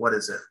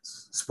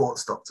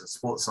sports doctor,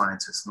 sports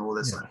scientist, and all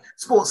this. Yeah.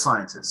 Sports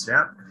scientists,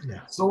 yeah?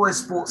 It's always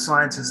sports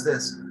scientists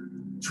this.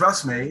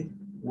 Trust me,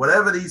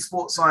 whatever these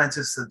sports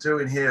scientists are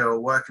doing here or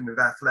working with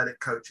athletic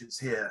coaches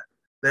here,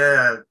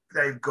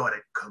 they've got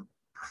it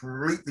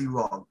completely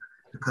wrong.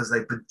 because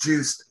they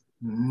produced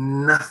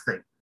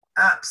nothing,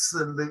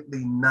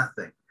 absolutely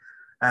nothing.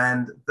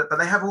 But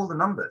they have all the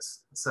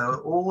numbers.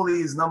 So all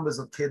these numbers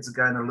of kids are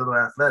going to little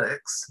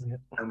athletics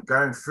and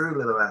going through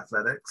little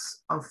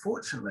athletics.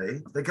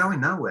 Unfortunately, they're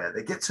going nowhere.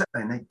 They get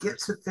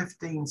to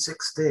 15,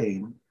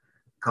 16,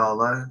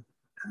 Carlo,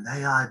 and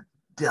they are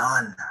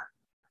done.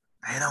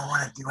 They don't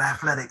want to do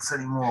athletics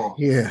anymore.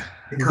 Yeah,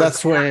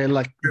 that's where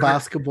like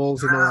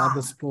basketballs and all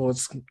other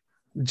sports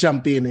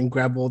jump in and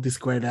grab all these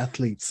great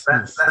athletes.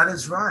 That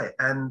is right.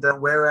 And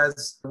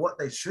whereas what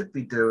they should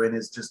be doing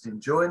is just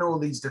enjoying all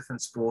these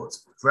different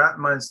sports throughout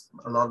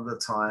a lot of the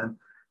time,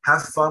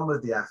 have fun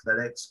with the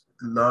athletics,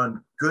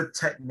 learn good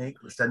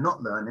technique, which they're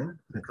not learning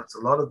because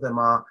a lot of them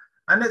are.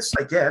 And it's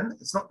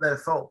not their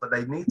fault, but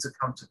they need to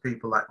come to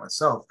people like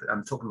myself.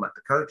 I'm talking about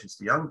the coaches,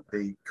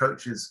 the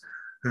coaches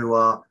who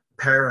are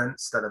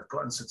parents that have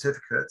gotten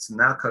certificates and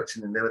now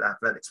coaching in their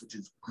athletics, which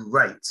is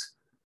great.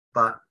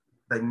 But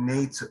they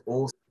need to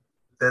also,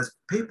 there's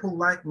people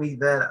like me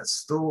there that are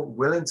still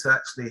willing to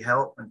actually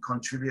help and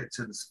contribute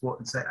to the sport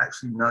and say,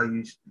 actually, no,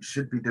 you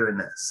should be doing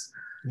this.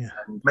 Yeah.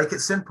 And make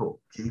it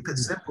simple. Keep it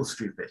simple,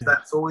 stupid. Yeah.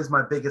 That's always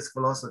my biggest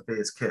philosophy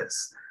as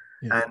KISS.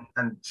 Yeah.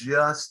 And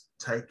just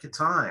take your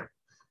time.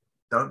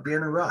 Don't be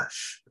in a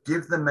rush.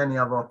 Give them many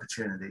other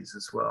opportunities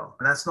as well.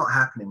 And that's not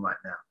happening right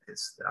now.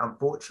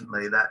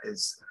 Unfortunately, that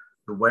is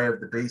the way of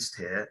the beast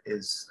here.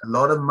 Is a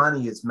lot of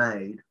money is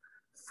made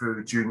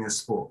through junior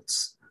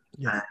sports.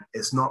 Yeah. And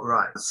it's not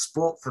right. The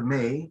sport for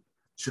me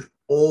should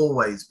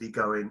always be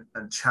going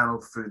and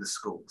channeled through the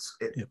schools.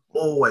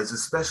 Always,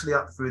 especially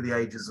up through the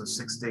ages of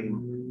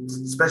 16,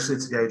 especially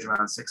to the age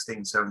around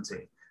 16,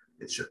 17.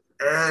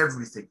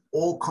 Everything,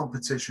 all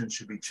competition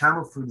should be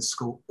channeled through the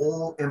school,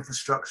 all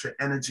infrastructure,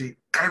 energy,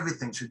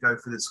 everything should go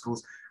through the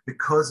schools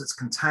because it's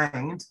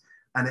contained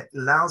and it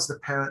allows the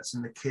parents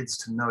and the kids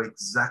to know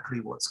exactly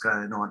what's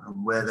going on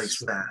and where they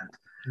stand.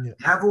 Yeah.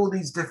 You have all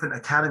these different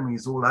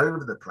academies all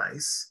over the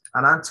place,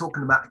 and I'm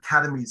talking about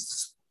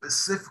academies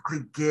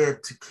specifically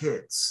geared to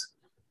kids.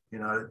 You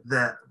know,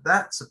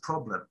 that's a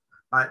problem.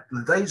 Like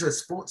Ladejo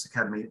Sports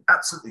Academy,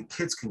 absolutely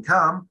kids can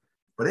come,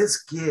 but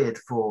it's geared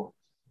for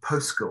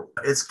post-school.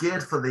 It's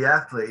geared for the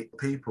athlete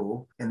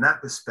people in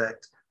that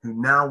respect who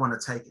now want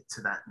to take it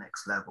to that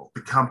next level,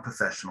 become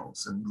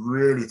professionals and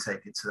really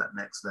take it to that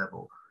next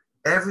level.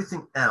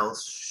 Everything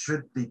else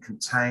should be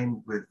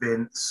contained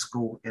within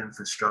school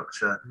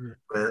infrastructure,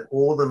 where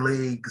all the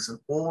leagues and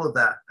all of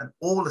that and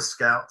all the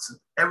scouts and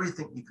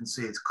everything you can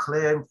see is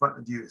clear in front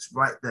of you. It's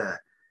right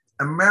there.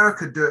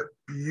 America do it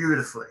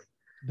beautifully.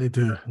 They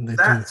do.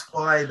 That's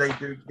why they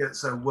do get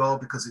so well,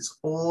 because it's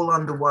all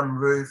under one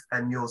roof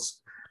and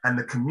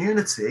the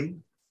community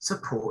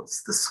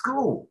supports the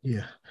school.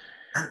 Yeah.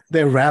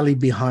 They rally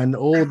behind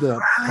all the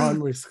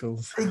primary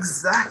schools.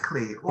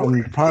 Exactly.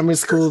 From primary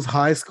schools,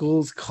 high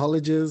schools,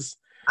 colleges.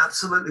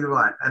 Absolutely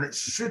right. And it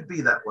should be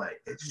that way.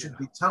 It should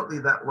be totally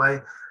that way.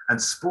 And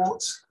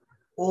sports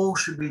all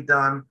should be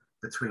done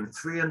between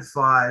 3 and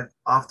 5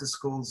 after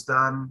school's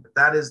done.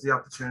 That is the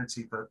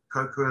opportunity for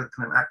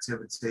co-curriculum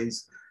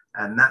activities.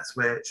 And that's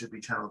where it should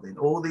be channeled in.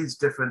 All these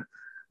different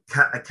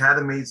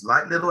academies,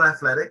 like little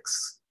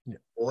athletics,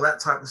 all that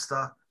type of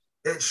stuff,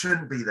 it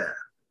shouldn't be there.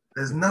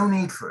 There's no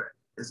need for it.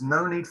 There's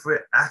no need for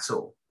it at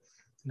all.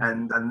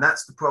 And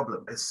that's the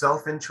problem. It's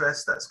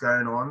self-interest that's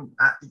going on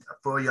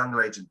for a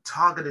younger age and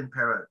targeting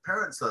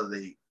parents are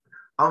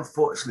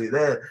unfortunately,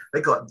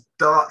 they got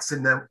darts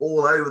in them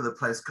all over the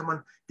place. Come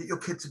on, get your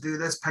kid to do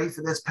this, pay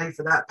for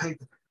that,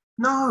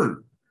 No,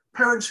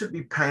 parents should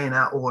be paying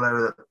out all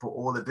over for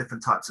all the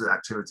different types of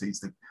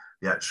activities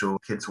the actual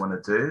kids want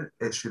to do.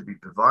 It should be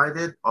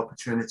provided,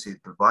 opportunities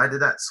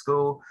provided at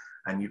school,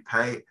 and you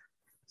pay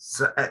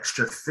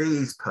extra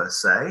fees per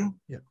se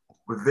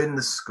within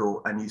the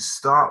school, and you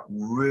start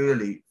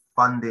really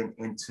funding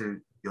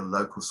into your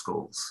local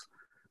schools.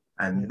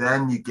 And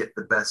then you get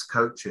the best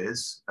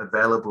coaches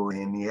available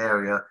in the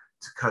area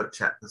to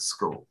coach at the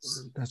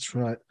schools. That's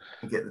right.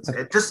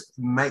 It just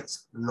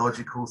makes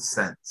logical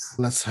sense.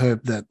 Let's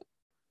hope that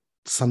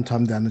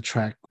sometime down the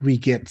track we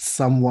get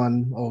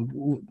someone, or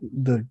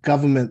the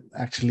government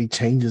actually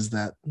changes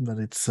that. But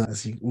it's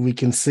we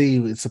can see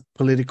it's a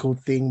political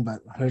thing,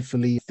 but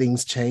hopefully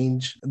things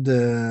change.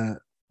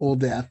 All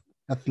the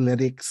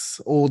athletics,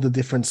 all the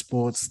different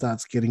sports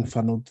starts getting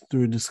funneled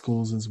through the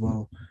schools as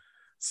well.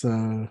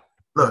 So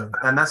look,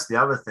 and that's the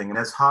other thing. And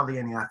there's hardly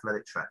any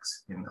athletic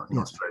tracks in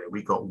Australia.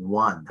 We got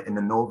one in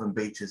the Northern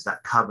Beaches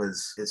that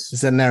covers. Is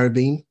that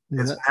Narrabeen?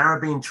 It's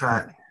Narrabeen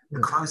track. The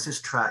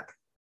closest track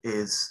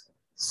is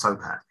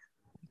Sopak.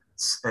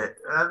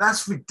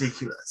 That's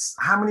ridiculous.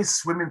 How many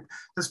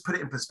let's put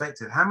it in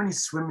perspective. How many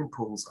swimming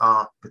pools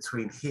are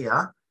between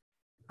here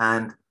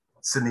and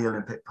Sydney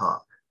Olympic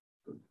Park?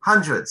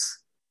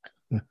 Hundreds.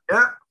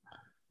 Yeah.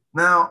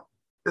 Now,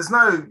 there's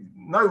no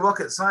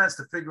rocket science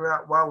to figure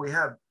out why we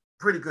have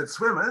pretty good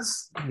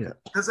swimmers. Yeah.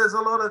 Because there's a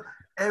lot of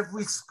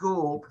every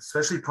school,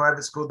 especially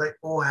private school, they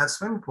all have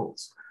swimming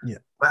pools. Yeah.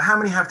 But how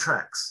many have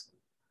tracks?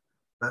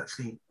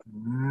 Virtually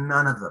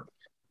none of them.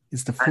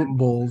 It's the And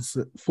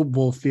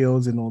football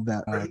fields and all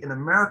that. in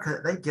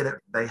America, they get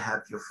it. They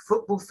have your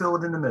football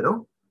field in the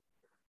middle.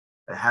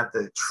 They have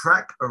the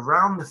track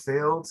around the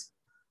field.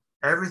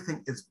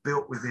 Everything is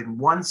built within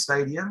one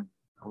stadium,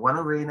 one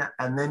arena,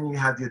 and then you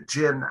have your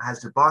gym that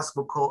has your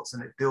basketball courts,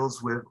 and it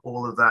deals with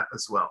all of that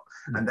as well.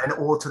 Mm-hmm. And then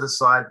all to the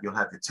side, you'll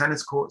have your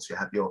tennis courts, you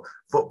have your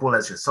football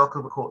as your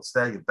soccer courts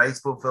there, your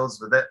baseball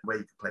fields with it, where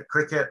you can play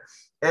cricket.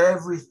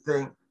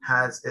 Everything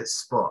has its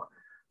spot.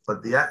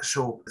 But the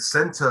actual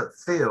center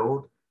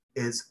field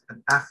is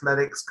an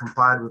athletics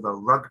combined with a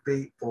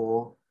rugby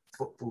or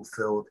football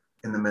field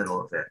in the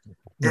middle of it.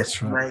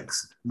 That's right.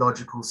 Makes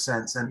logical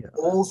sense. And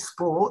all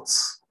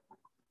sports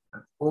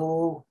and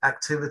all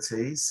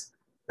activities,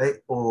 they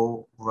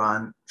all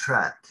run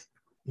track.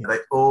 Yeah. They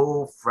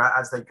all,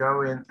 as they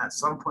go in at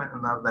some point or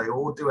another, they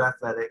all do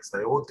athletics,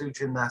 they all do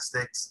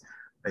gymnastics,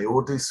 they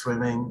all do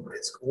swimming.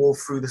 It's all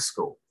through the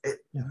school.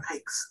 It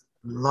makes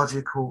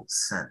logical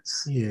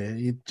sense. Yeah,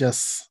 it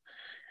just,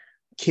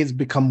 kids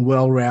become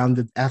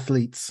well-rounded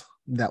athletes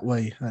that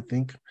way, I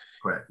think.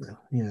 Correct.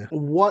 Yeah.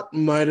 What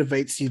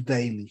motivates you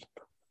daily,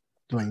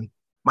 Dwayne?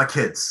 My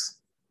kids.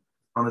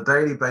 On a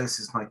daily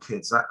basis, my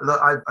kids.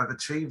 I've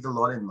achieved a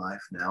lot in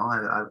life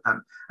now.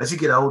 As you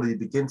get older, you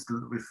begin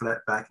to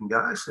reflect back and go,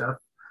 actually,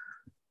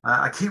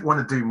 I keep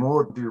wanting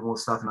to do more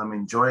stuff, and I'm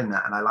enjoying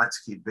that, and I like to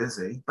keep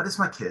busy. But it's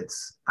my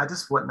kids. I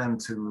just want them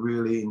to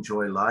really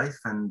enjoy life,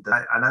 and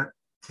I don't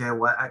care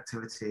what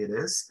activity it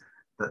is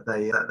that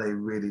they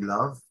really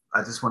love.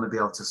 I just want to be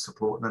able to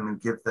support them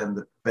and give them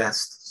the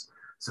best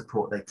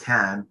support they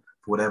can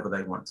for whatever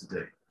they want to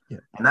do. Yeah.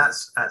 And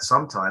that's at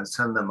sometimes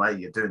telling them, hey,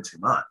 you're doing too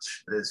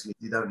much.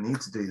 You don't need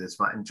to do this,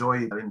 but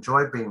enjoy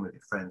being with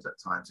your friends at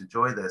times.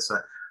 Enjoy this.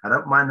 So I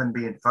don't mind them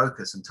being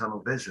focused and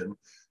tunnel vision,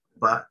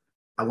 but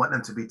I want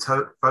them to be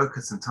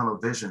focused and tunnel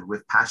vision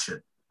with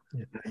passion.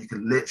 Yeah. You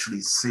can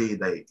literally see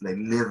they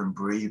live and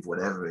breathe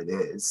whatever it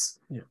is.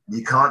 Yeah.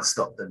 You can't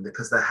stop them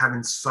because they're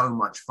having so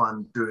much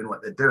fun doing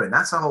what they're doing.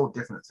 That's a whole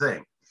different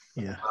thing.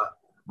 Yeah.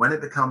 When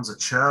it becomes a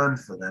churn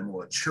for them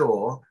or a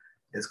chore,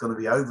 it's going to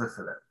be over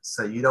for them.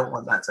 So you don't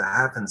want that to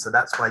happen. So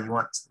that's why you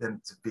want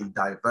them to be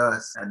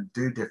diverse and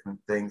do different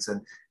things.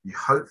 And you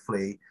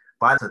hopefully,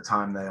 by the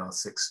time they are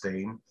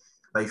 16,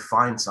 they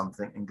find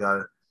something and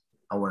go,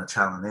 I want to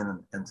challenge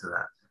into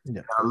that.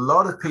 Yeah. Now, a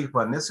lot of people,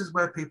 and this is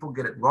where people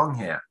get it wrong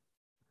here,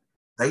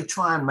 they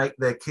try and make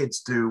their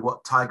kids do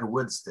what Tiger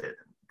Woods did,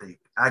 the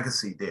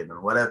Agassi did,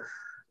 or whatever.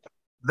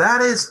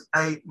 That is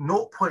a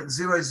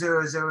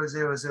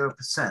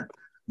 0.00000%.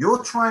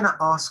 You're trying to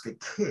ask a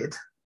kid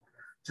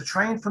to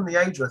train from the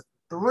age of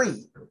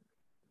 3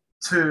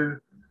 to,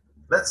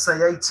 let's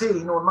say,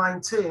 18 or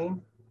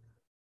 19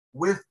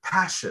 with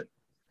passion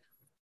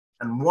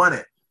and want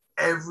it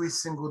every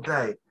single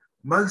day.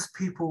 Most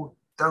people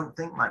don't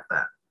think like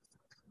that.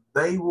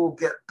 They will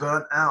get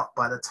burnt out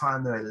by the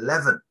time they're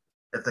 11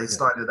 if they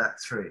started at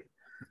 3.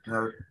 You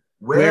know,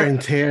 wear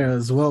and tear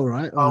as well,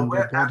 right?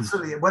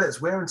 Absolutely. Well,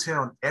 it's wear and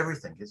tear on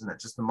everything, isn't it?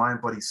 Just the mind,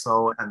 body,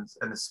 soul, and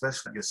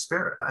especially your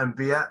spirit. And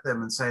be at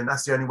them and saying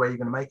that's the only way you're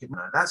going to make it.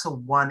 No, that's a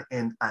 1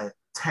 in a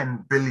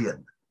 10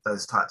 billion,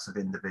 those types of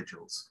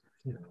individuals.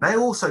 Yeah. They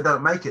also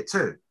don't make it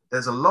too.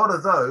 There's a lot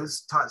of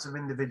those types of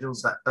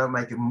individuals that don't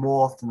make it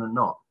more often than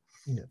not.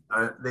 Yeah.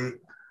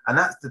 And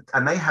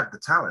they have the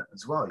talent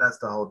as well. That's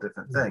the whole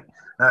different thing.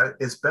 Now,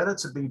 it's better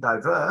to be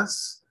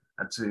diverse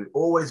and to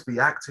always be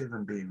active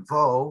and be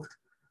involved,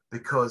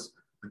 because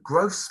the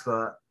growth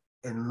spurt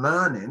in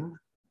learning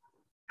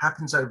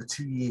happens over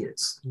 2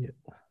 years. Yeah.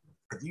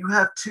 If you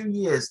have 2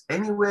 years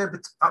anywhere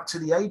up to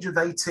the age of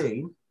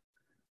 18,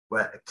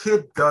 where a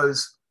kid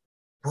goes,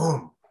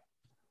 boom,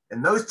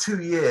 in those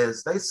 2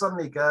 years, they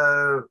suddenly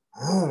go,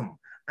 boom.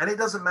 And it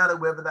doesn't matter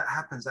whether that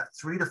happens at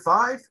 3 to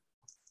 5,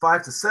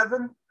 5 to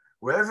 7,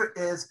 wherever it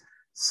is,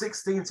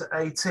 16 to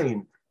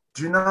 18.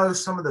 Do you know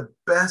some of the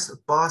best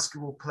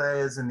basketball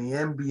players in the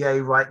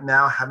NBA right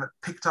now haven't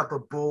picked up a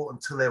ball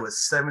until they were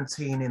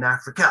 17 in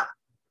Africa?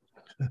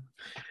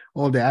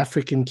 All the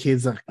African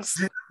kids are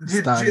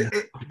starting.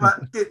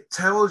 But it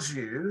tells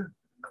you,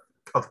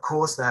 of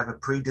course, they have a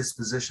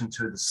predisposition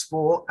to the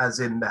sport,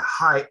 as in their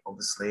height,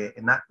 obviously,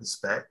 in that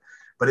respect.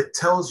 But it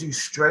tells you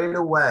straight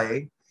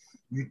away,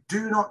 you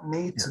do not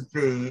need to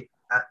be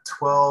at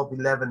 12,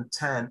 11,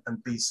 10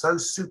 and be so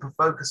super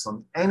focused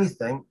on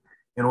anything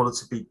in order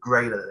to be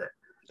great at it.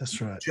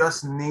 That's right. You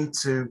just need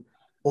to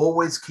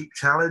always keep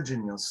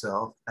challenging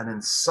yourself and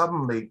then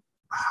suddenly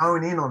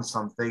hone in on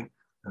something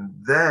and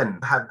then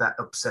have that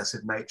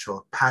obsessive nature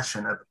or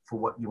passion for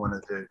what you want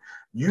to do.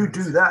 You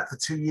do that for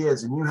 2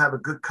 years and you have a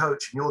good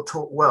coach and you're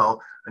taught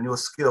well and your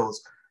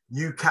skills,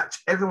 you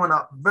catch everyone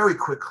up very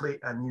quickly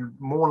and you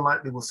more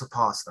likely will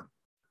surpass them,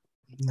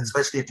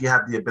 especially if you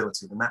have the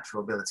ability, the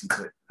natural ability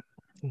to.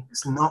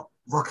 It's not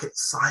rocket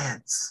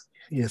science.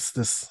 Yes,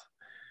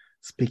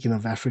 speaking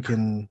of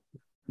African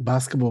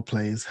basketball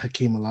players,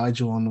 Hakeem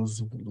Olajuwon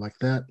was like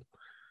that.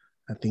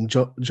 I think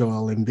Joel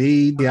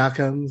Embiid, the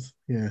Akams,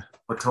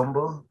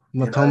 Mutombo,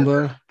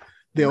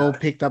 they all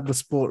picked up the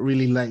sport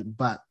really late,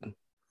 but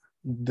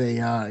they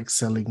are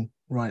excelling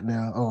right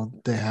now, or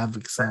they have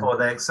excelled. Or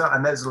they excel.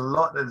 And there's a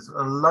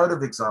load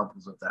of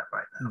examples of that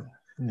right now.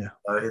 Yeah.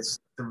 So it's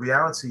the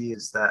reality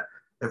is that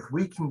if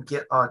we can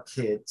get our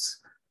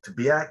kids to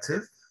be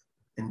active,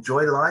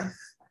 enjoy life,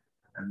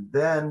 and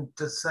then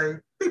just say,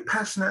 be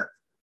passionate,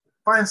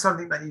 find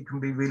something that you can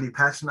be really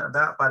passionate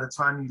about by the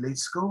time you leave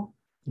school,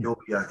 you'll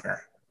be okay.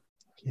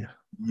 Yeah.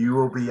 You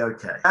will be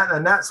okay.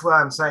 And that's why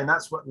I'm saying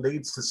that's what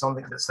leads to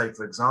something that, say,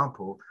 for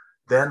example,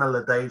 then a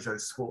Ladejo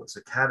Sports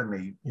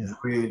Academy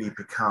really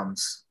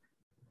becomes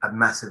a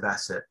massive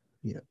asset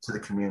to the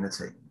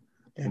community.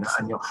 You know,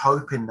 and you're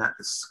hoping that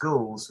the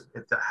schools,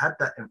 if they had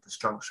that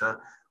infrastructure,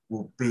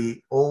 will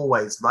be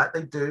always like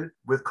they do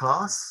with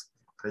class.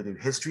 They do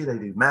history, they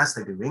do maths,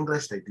 they do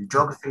English, they do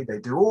geography, they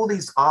do all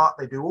these art,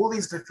 they do all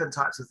these different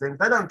types of things.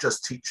 They don't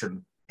just teach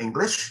them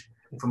English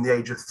from the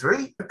age of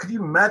 3. Could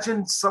you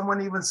imagine someone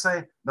even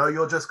saying, no,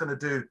 you're just going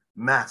to do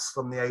maths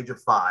from the age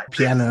of 5?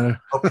 Piano.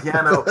 Or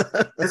piano.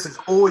 This is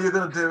all you're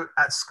going to do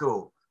at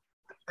school.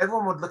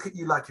 Everyone would look at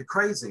you like you're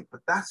crazy, but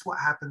that's what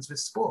happens with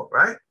sport,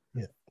 right?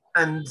 Yeah.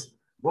 And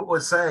what we're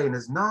saying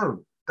is,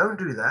 no, don't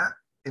do that.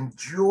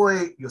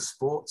 Enjoy your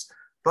sports.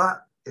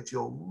 But if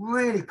you're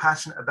really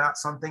passionate about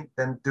something,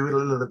 then do it a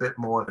little bit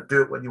more.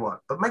 Do it when you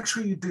want. But make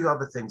sure you do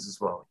other things as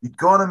well. You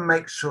got to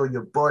make sure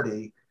your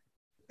body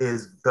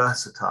is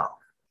versatile.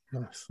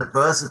 Nice. The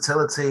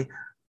versatility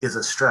is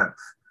a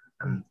strength.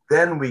 And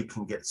then we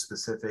can get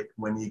specific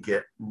when you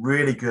get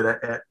really good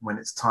at it, when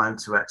it's time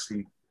to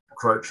actually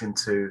approach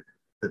into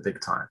the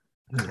big time.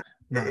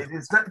 Yeah.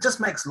 It just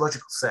makes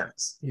logical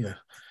sense. Yeah.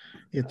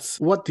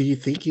 What do you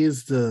think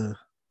is the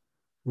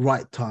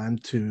right time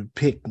to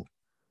pick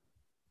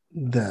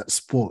that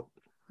sport,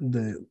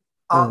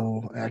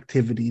 or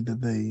activity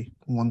that they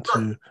want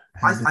to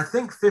have? I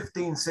think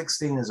 15,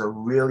 16 is a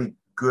really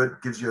good,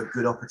 gives you a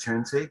good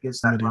opportunity.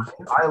 Gives that.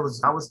 I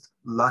was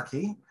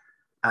lucky,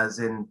 as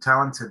in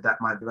talented, that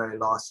my very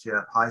last year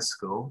of high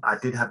school, I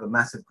did have a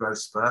massive growth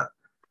spurt,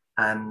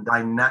 and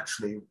I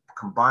naturally,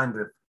 combined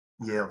with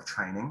year of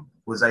training,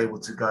 was able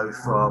to go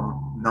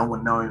from no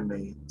one knowing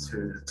me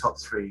to the top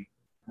 3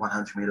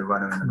 100-meter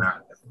runner in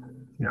America.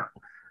 Yeah.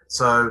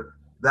 So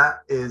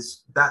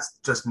that's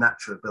just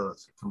natural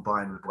ability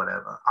combined with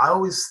whatever. I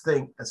always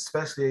think,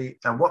 especially,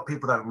 and what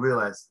people don't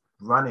realize,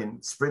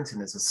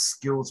 sprinting is a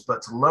skills,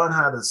 but to learn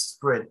how to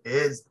sprint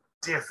is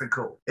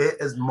difficult. It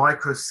is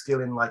micro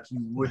skilling like you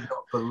would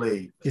not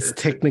believe. It's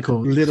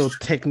technical,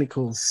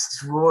 technical.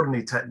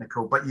 Extraordinarily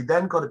technical, but you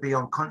then got to be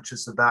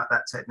unconscious about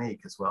that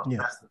technique as well. Yeah.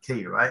 That's the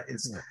key, right?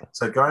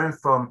 So going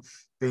from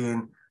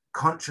being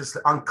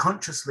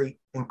unconsciously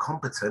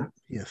incompetent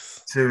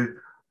to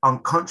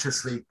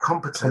unconsciously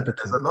competent.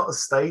 There's a lot of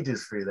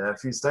stages through there, a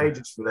few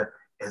stages through there.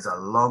 It's a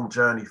long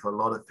journey for a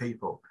lot of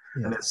people.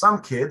 Yeah. And there's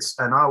some kids,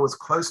 and I was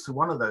close to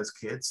one of those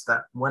kids,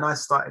 that when I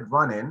started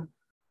running,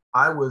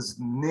 I was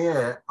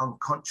near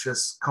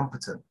unconscious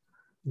competent.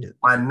 Yeah.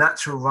 My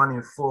natural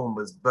running form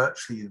was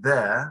virtually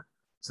there,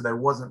 so there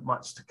wasn't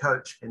much to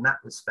coach in that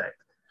respect.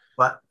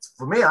 But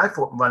for me, I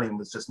thought running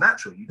was just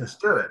natural. You just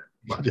do it.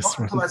 But not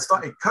until I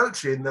started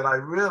coaching that I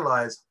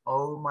realized,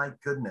 oh my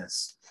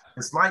goodness.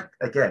 It's like,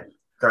 again,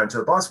 going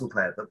to a basketball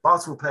player. The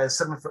basketball player is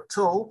 7 foot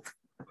tall.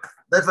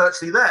 They're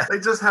virtually there. They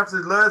just have to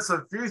learn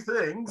some few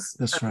things.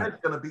 They're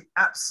going to be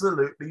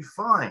absolutely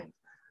fine.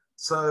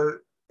 So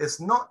it's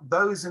not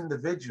those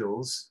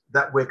individuals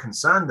that we're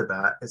concerned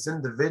about. It's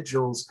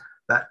individuals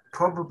that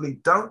probably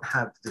don't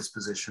have the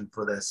disposition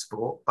for their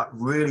sport, but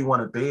really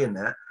want to be in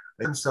it.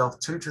 They themselves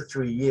 2 to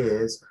 3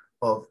 years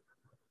of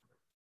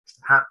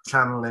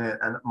channeling it.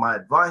 And my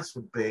advice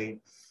would be,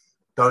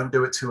 don't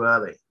do it too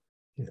early.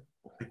 Yeah.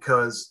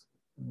 Because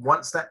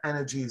once that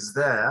energy is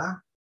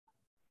there,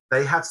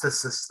 they have to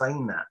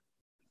sustain that.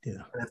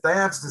 Yeah. And if they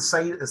have to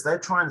say, if they're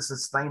trying to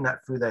sustain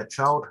that through their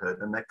childhood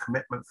and their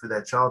commitment through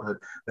their childhood,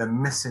 they're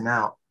missing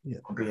out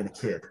on being a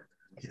kid.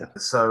 Yeah.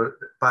 So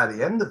by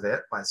the end of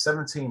it, by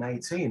 17,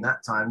 18,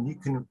 that time, you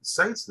can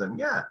say to them,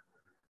 yeah,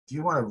 do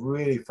you want to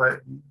really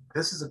focus?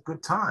 This is a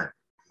good time.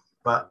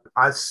 But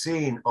I've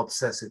seen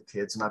obsessive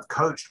kids and I've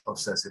coached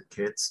obsessive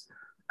kids,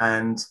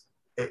 and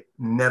it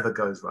never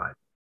goes right.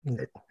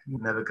 It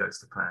never goes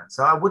to plan.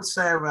 So I would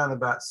say around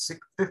about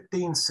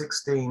 15,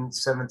 16,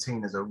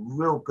 17 is a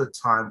real good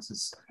time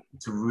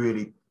to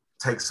really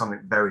take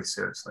something very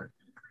seriously.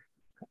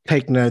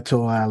 Take note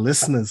to our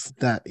listeners.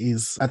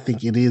 I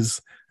think it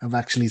is. I'm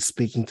actually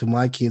speaking to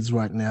my kids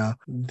right now.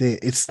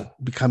 It's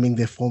becoming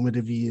their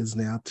formative years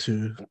now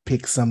to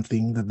pick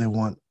something that they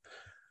want.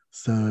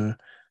 So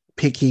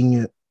picking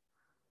it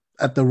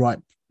at the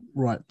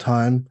right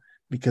time,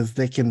 because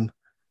they can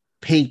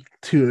peak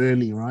too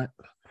early, right?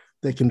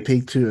 They can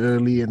peak too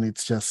early, and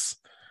it's just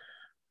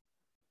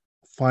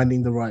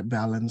finding the right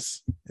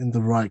balance and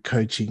the right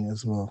coaching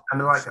as well.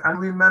 And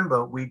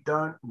remember, we're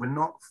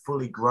not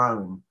fully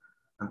grown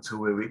until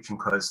we're reaching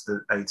close to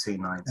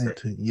 18,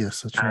 19.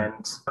 Yes, that's right.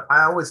 And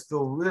I always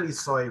feel really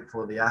sorry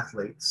for the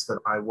athletes that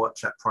I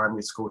watch at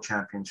primary school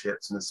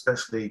championships, and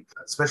especially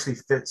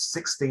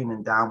 16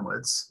 and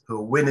downwards, who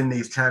are winning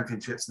these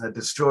championships and they're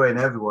destroying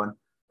everyone,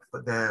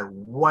 but they're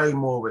way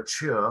more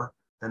mature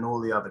than all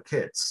the other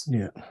kids.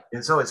 Yeah.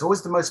 And so it's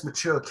always the most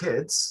mature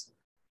kids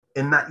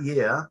in that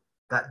year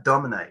that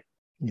dominate.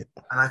 Yeah.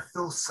 And I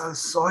feel so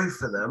sorry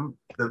for them,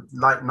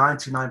 like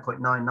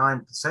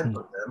 99.99%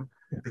 of them,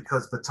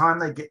 because by the time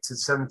they get to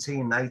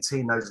 17,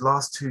 18, those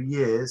last 2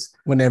 years,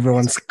 when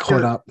everyone's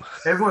caught up.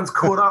 Everyone's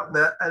caught up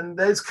there, and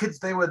those kids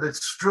they were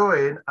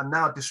destroying are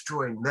now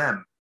destroying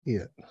them.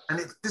 Yeah.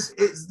 And it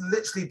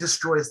literally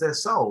destroys their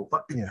soul.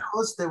 But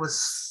because they were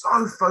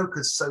so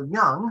focused, so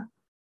young,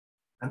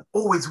 and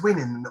always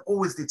winning and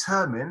always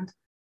determined,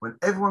 when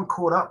everyone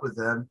caught up with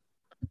them,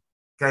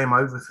 game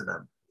over for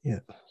them. Yeah.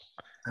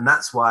 And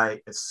that's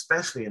why,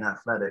 especially in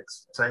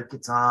athletics, take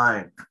your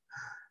time.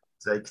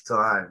 Take your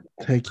time.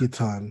 Take your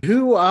time.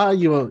 Who are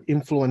your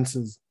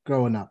influences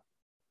growing up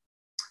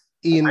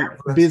in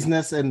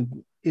business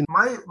and in...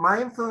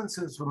 My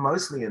influences were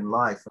mostly in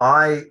life.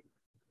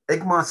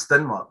 Igmar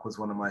Stenmark was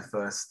one of my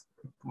first,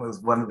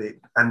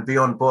 and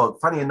Bjorn Borg,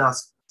 funny enough,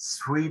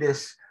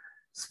 Swedish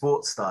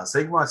sports stars.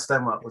 Igmar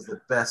Stenmark was the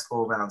best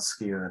all-round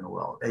skier in the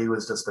world. He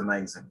was just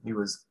amazing. He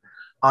was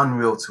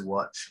unreal to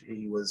watch.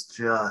 He was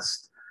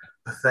just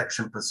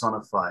perfection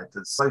personified.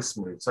 It's so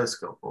smooth, so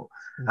skillful.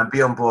 And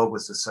Bjorn Borg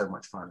was just so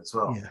much fun as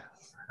well. Yeah.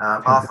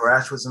 Arthur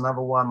Ashe was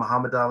another one.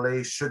 Muhammad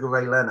Ali, Sugar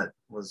Ray Leonard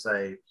was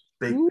a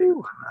big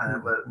one,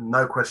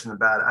 no question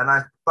about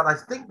it. But I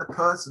think the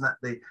person that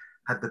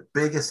had the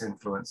biggest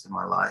influence in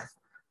my life,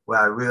 where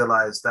I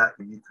realized that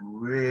you can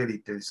really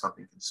do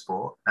something in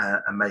sport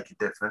and make a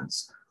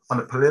difference. On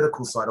the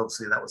political side,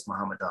 obviously, that was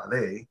Muhammad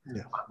Ali.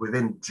 Yeah.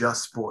 Within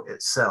just sport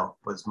itself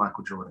was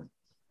Michael Jordan.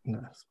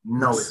 Yes.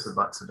 No ifs or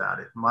buts about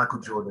it. Michael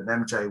Jordan,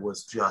 MJ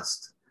was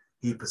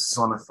he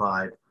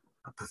personified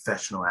a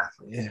professional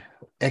athlete. Yeah,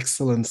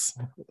 excellence.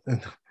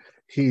 And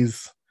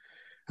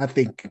I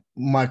think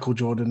Michael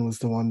Jordan was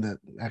the one that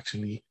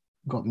actually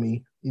got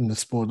me in the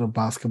sport of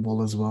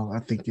basketball as well. I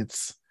think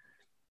it's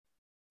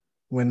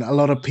when a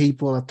lot of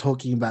people are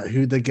talking about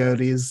who the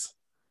GOAT is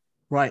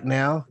right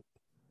now,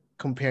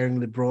 comparing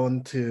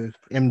LeBron to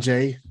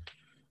MJ.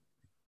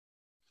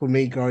 For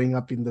me, growing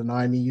up in the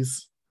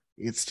 90s,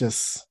 it's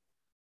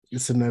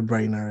a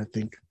no-brainer, I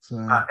think.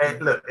 So,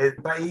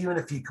 but even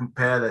if you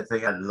compare the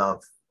thing, I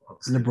love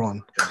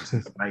LeBron. James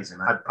is amazing.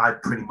 I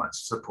pretty much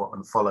support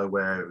and follow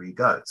wherever he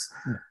goes.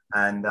 Yeah.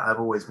 And I've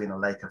always been a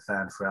Laker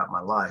fan throughout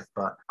my life,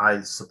 but I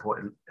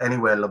support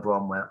anywhere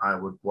LeBron where I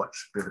would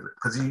watch,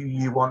 because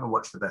you want to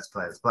watch the best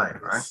players play,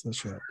 right?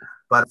 That's right.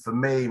 But for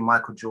me,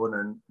 Michael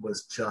Jordan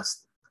was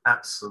just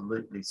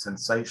absolutely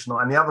sensational.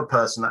 And the other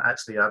person that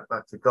actually I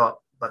forgot,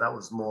 but that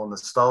was more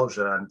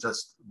nostalgia and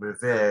just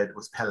revered,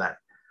 was Pele.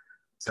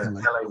 So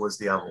Pele was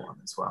the other one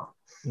as well.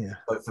 Yeah.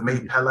 But for me,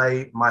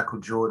 Pele, Michael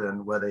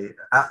Jordan were the...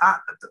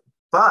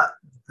 but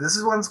this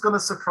is one's going to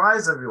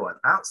surprise everyone.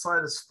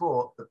 Outside of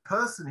sport, the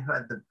person who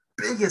had the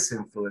biggest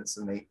influence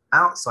on me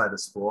outside of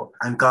sport,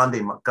 and Gandhi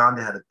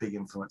had a big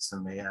influence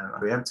on me, and I'm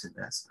preempting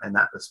this in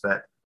that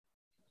respect.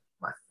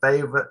 My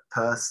favorite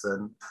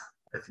person,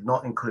 if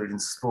not including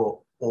sport,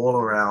 all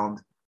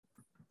around,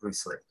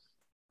 Bruce Lee.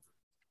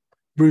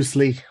 Bruce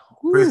Lee.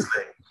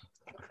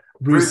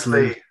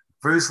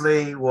 Bruce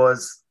Lee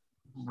was,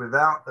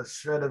 without a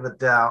shred of a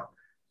doubt,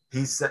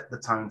 he set the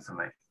tone for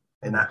me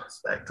in that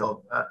respect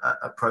of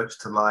approach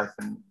to life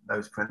and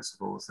those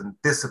principles and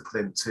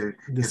discipline to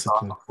his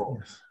art form.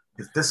 Yes.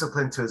 His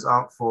discipline to his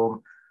art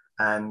form,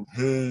 and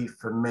he,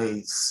 for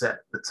me, set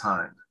the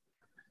tone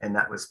in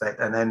that respect.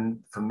 And then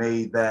for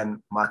me,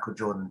 then Michael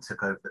Jordan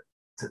took over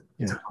took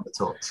on the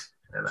torch.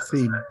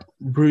 See,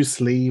 Bruce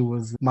Lee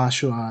was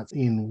martial arts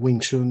in Wing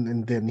Chun,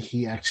 and then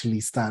he actually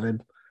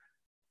started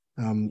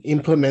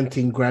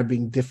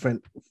grabbing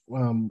different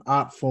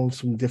art forms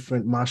from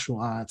different martial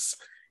arts,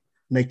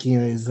 making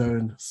it his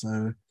own.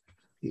 So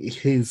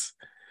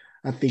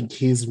I think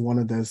he's one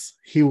of those.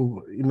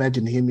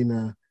 Imagine him in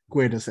a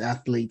greatest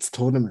athletes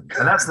tournament.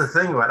 And that's the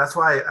thing, right? That's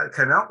why I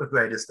came out with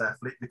greatest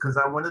athlete, because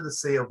I wanted to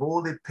see, of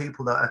all the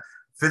people that are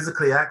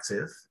physically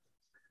active,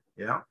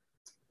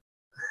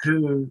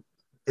 who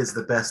is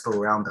the best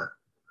all-rounder.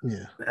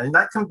 Yeah. And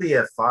that can be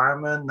a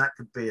fireman, that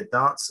could be a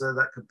dancer,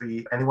 that could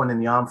be anyone in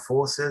the armed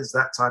forces,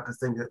 that type of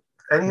thing.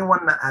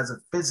 Anyone that has a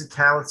big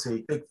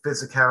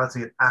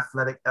physicality,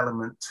 athletic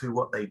element to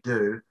what they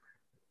do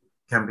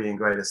can be a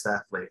greatest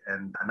athlete.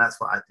 And that's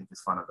what I think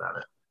is fun about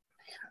it.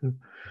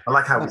 I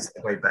like how we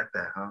stay way back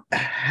there, huh?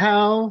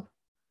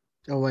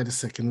 Oh, wait a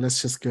second.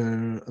 Let's just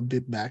go a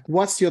bit back.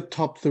 What's your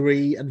top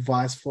 3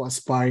 advice for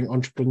aspiring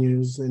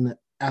entrepreneurs and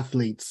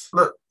athletes?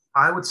 Look,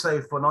 I would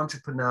say for an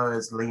entrepreneur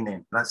is lean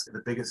in. That's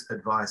the biggest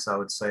advice I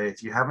would say.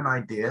 If you have an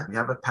idea, you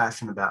have a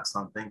passion about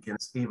something, and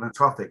it's even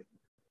topic,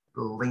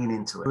 lean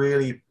into it.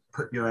 Really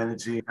put your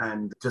energy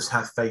and just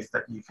have faith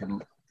that you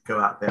can go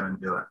out there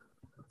and do it.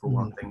 For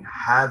one thing,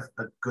 have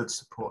a good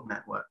support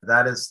network.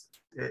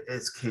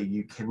 It's key.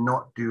 You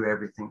cannot do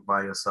everything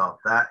by yourself.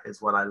 That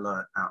is what I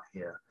learned out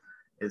here,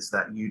 is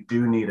that you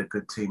do need a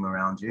good team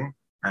around you.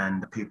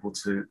 and people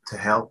to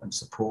help and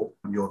support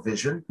your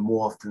vision.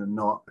 More often than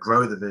not,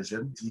 grow the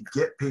vision. If you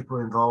get people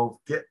involved,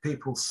 get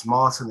people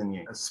smarter than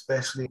you,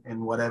 especially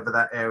in whatever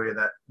that area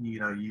that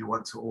you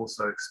want to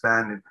also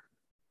expand in.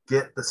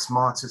 Get the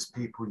smartest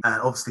people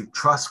and obviously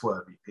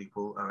trustworthy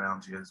people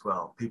around you as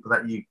well. People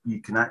that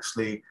you can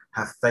actually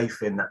have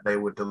faith in that they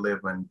will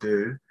deliver and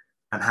do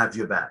and have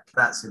your back.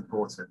 That's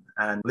important.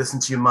 And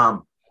listen to your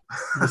mum.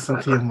 Listen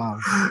to your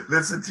mom.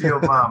 Listen to your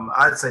mum.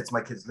 I'd say to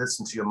my kids,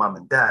 listen to your mum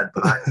and dad,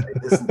 but I'd say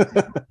listen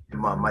to your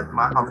mum.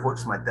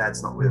 Unfortunately, my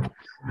dad's not with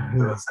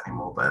us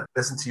anymore, but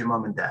listen to your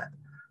mum and dad.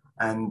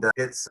 And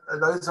it's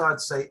those,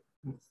 I'd say,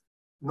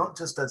 not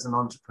just as an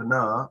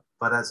entrepreneur,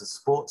 but as a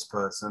sports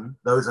person,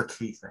 those are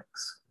key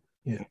things.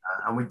 Yeah.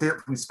 And we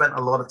spent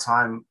a lot of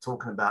time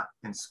talking about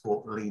in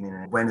sport leaning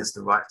in. When is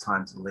the right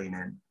time to lean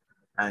in?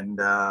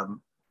 And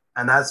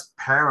as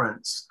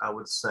parents, I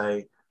would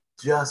say,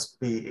 just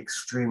be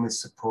extremely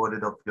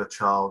supportive of your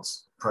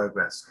child's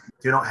progress.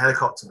 Do not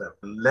helicopter them.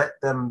 Let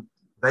them,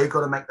 they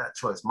got to make that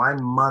choice. My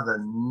mother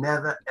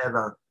never,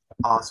 ever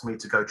asked me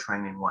to go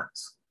training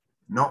once.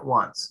 Not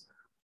once.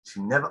 She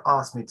never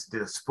asked me to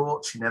do a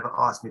sport. She never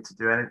asked me to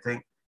do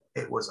anything.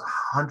 It was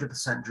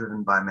 100%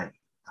 driven by me,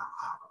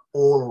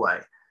 all the way.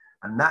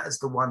 And that is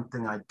the one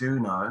thing I do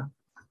know.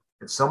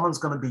 If someone's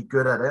going to be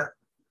good at it,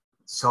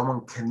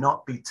 someone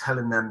cannot be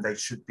telling them they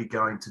should be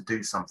going to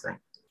do something.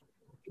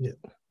 Yeah.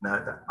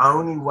 No, the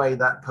only way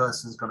that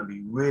person is going to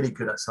be really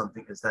good at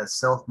something is they're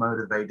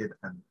self-motivated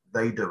and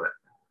they do it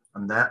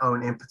on their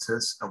own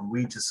impetus, and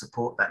we just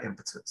support that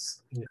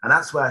impetus. Yeah. And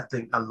that's where I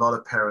think a lot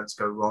of parents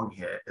go wrong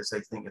here, is they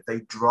think if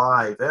they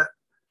drive it,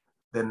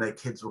 then their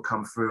kids will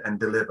come through and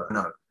deliver.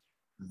 No,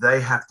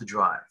 they have to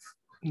drive.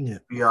 Yeah.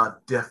 We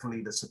are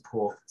definitely the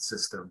support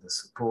system, the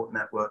support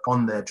network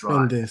on their drive.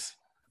 On this.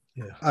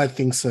 Yeah, I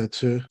think so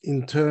too.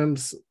 In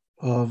terms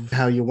of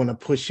how you want to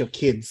push your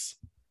kids,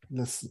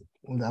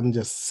 I'm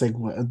just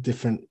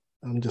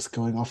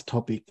going off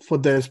topic. For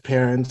those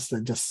parents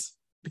that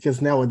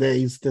because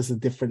nowadays there's a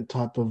different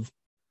type of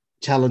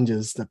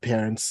challenges that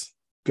parents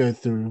go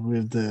through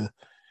with the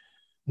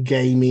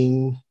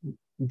gaming,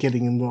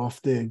 getting them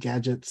off their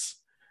gadgets.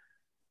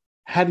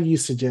 How do you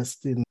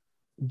suggest in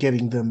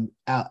getting them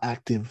out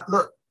active?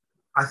 Look,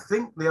 I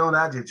think the old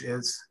adage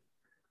is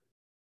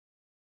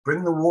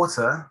bring the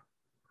water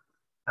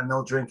and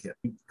they'll drink it.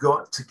 You've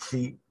got to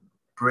keep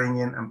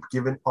bringing and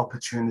giving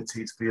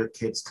opportunities for your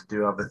kids to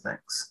do other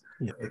things.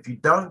 Yeah. If you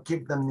don't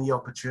give them the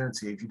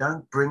opportunity, if you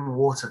don't bring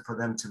water for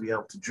them to be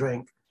able to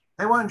drink,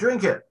 they won't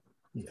drink it.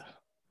 Yeah.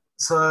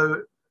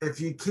 So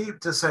if you keep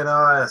just saying,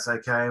 oh, that's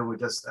okay,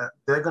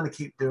 they're going to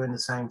keep doing the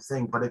same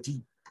thing. But if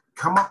you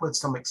come up with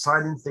some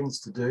exciting things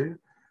to do,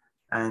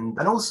 and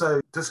also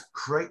just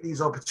create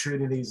these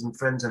opportunities and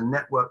friends and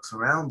networks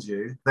around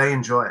you, they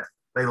enjoy it.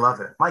 They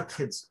love it. My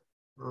kids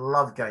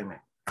love gaming.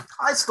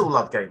 I still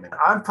love gaming.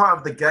 I'm part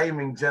of the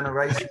gaming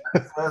generation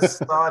that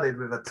first started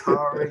with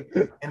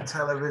Atari,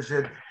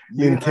 Intellivision,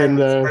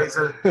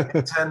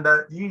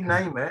 Nintendo, you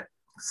name it.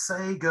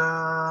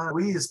 Sega.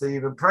 We used to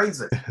even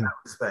praise it in that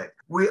respect.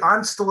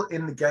 I'm still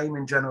in the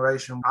gaming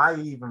generation. I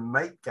even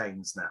make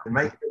games now. I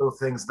make little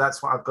things.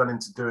 That's what I've gone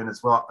into doing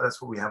as well. That's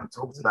what we haven't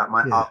talked about.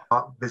 My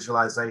art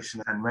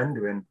visualization and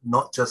rendering,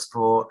 not just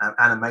for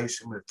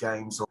animation with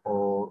games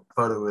or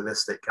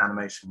photorealistic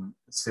animation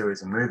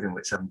series and moving,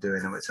 which I'm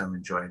doing and which I'm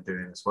enjoying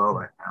doing as well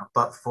right now,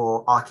 but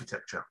for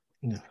architecture.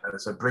 Yeah.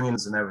 So bringing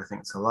and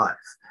everything to life.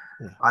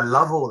 Yeah. I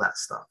love all that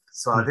stuff.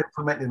 So I've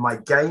implemented my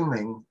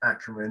gaming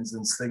acronyms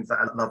and things that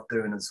I love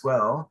doing as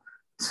well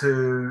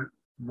to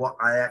what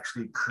I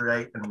actually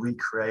create and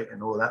recreate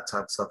and all that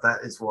type of stuff.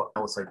 That is what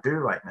I also do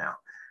right now.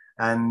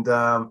 And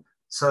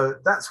so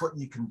that's what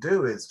you can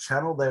do, is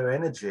channel their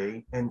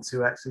energy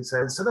into actually say,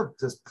 instead of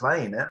just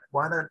playing it,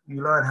 why don't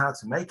you learn how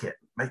to make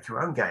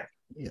your own game?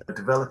 Yeah.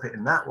 Develop it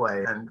in that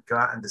way and go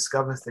out and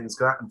discover things,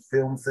 go out and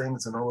film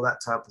things and all that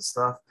type of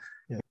stuff.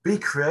 Yeah. Be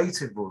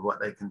creative with what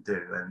they can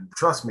do. And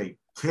trust me,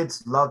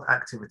 kids love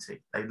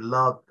activity. They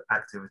love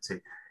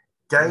activity.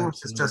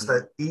 Games is just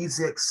an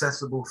easy,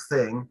 accessible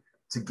thing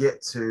to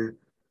get to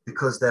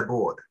because they're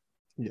bored.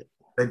 Yeah.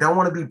 They don't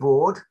want to be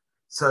bored.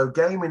 So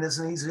gaming is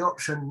an easy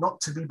option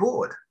not to be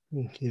bored.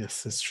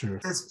 Yes, that's true.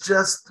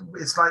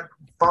 It's like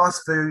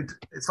fast food.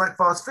 It's like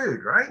fast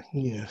food, right?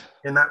 Yeah.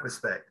 In that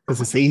respect. Because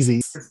it's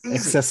easy.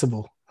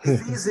 Accessible.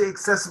 It's easy,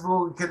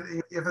 accessible.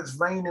 If it's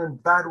raining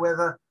and bad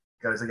weather,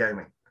 go to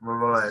gaming.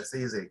 It's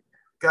easy.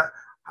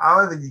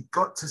 However, you've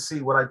got to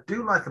see what I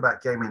do like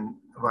about gaming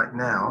right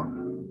now,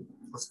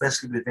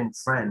 especially within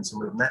friends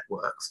and with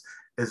networks,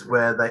 is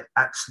where they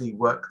actually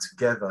work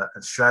together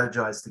and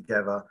strategize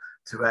together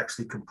to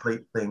actually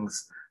complete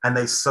things, and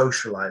they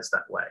socialize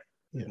that way.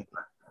 Yeah.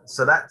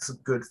 So that's a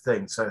good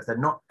thing. So if they're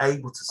not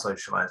able to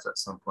socialize at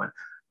some point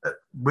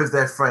with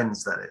their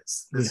friends,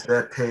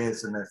 their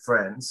peers and their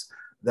friends,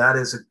 that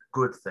is a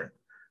good thing.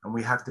 And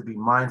we have to be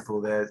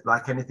mindful there,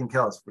 like anything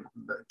else.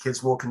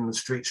 Kids walking in the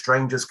street,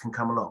 strangers can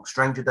come along,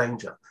 stranger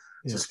danger.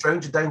 Yeah. So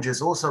stranger danger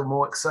is also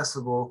more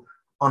accessible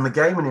on the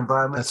gaming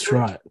environment. That's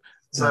right.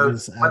 So,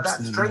 but that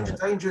absolutely stranger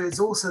right. danger is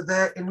also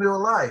there in real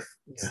life.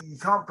 Yeah. So you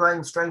can't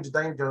blame stranger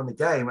danger on the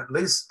game. At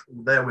least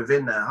they're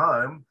within their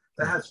home.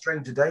 They have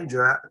stranger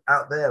danger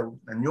out there,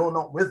 and you're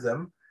not with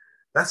them.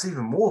 That's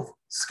even more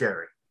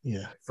scary.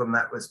 Yeah. From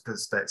that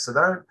perspective. So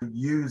don't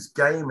use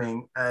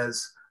gaming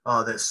as,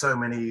 oh, there's so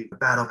many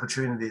bad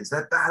opportunities.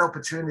 There are bad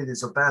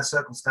opportunities or bad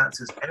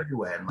circumstances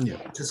everywhere. And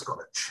Yeah. you just got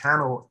to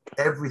channel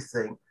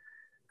everything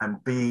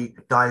and be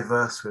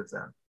diverse with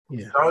them.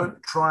 Yeah.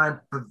 Don't try and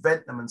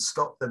prevent them and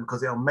stop them,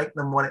 because it'll make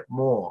them want it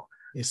more.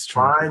 It's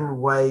true. Find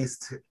ways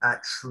to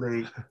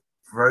actually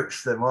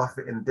broach them off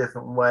it in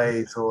different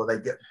ways, or they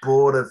get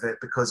bored of it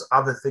because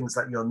other things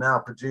that you're now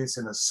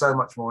producing are so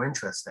much more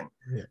interesting.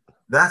 Yeah.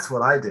 That's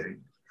what I do.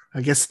 I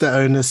guess the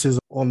onus is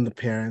on the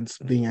parents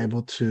being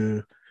able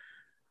to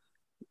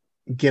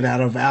get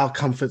out of our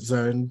comfort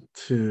zone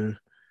to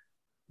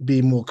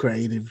be more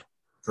creative.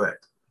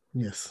 Correct.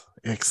 Yes,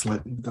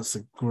 excellent. That's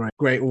a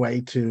great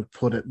way to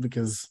put it,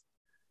 because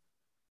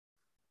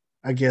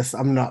I guess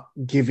I'm not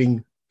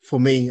giving, for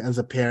me as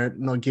a parent,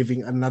 not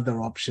giving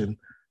another option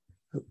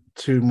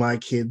to my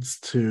kids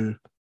to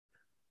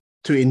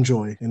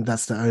enjoy. And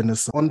that's the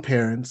onus on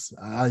parents,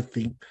 I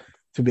think,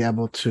 to be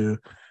able to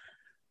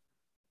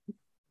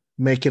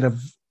make it a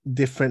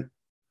different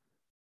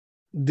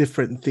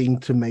thing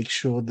to make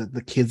sure that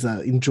the kids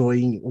are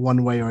enjoying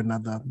one way or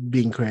another,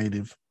 being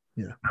creative.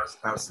 Yeah,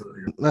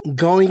 absolutely.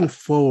 Going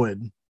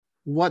forward,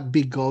 what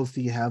big goals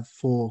do you have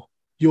for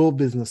your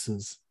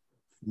businesses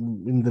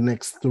in the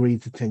next 3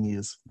 to 10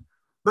 years?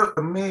 Look,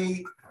 for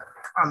me,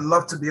 I'd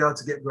love to be able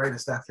to get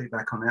Greatest Athlete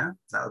back on air.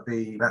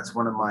 That's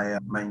one of my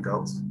main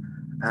goals.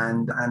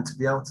 And to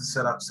be able to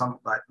set up something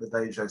like the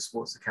Lejo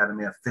Sports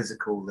Academy, a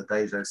physical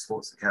Ladejo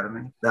Sports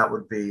Academy, that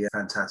would be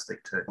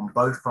fantastic too. On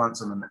both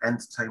fronts, on an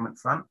entertainment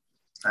front,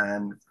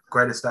 and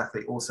Greatest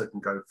Athlete also can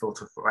go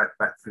filter right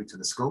back through to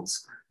the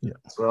schools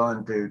as well,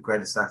 and do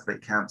Greatest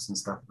Athlete camps and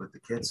stuff with the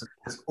kids. So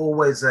there's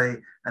always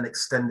an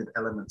extended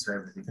element to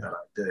everything that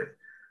I do.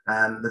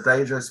 And the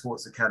Dejo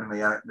Sports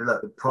Academy,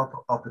 look, the proper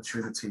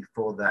opportunity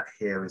for that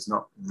here is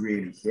not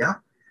really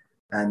here,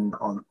 and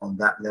on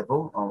that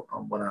level,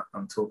 on what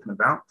I'm talking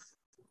about.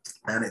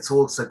 And it's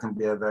also can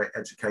be a very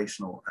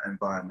educational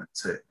environment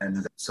too,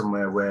 and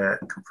somewhere where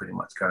you can pretty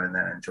much go in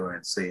there, enjoy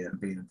and see and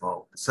be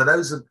involved. So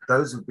those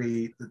would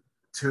be the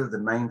two of the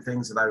main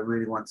things that I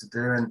really want to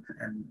do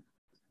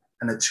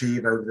and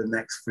achieve over the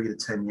next 3 to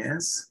 10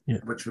 years,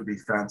 which would be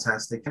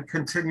fantastic. And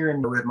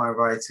continuing with my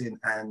writing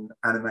and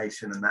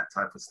animation and that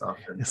type of stuff.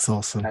 And, it's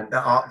awesome. And the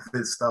art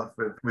viz stuff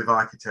with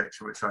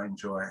architecture, which I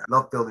enjoy. I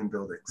love building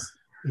buildings.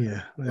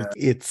 Yeah,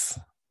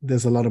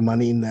 there's a lot of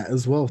money in that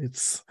as well.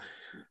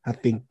 I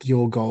think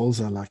your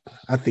goals are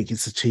I think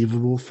it's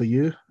achievable for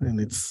you. And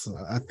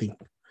I think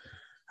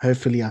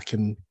hopefully I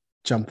can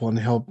jump on,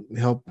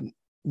 help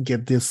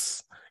get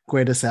this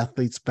Greatest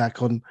Athletes back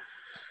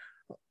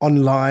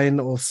online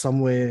or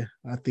somewhere.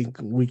 I think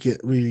we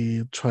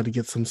try to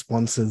get some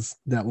sponsors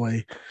that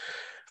way.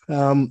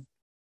 That'd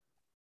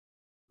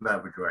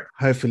be great.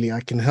 Hopefully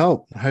I can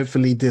help.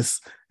 Hopefully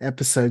this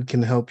episode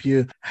can help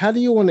you. How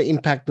do you want to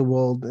impact the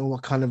world, and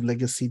what kind of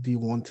legacy do you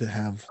want to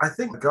have? I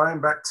think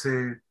going back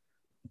to,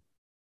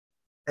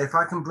 if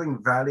I can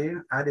bring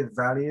added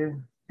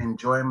value,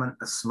 enjoyment,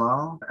 a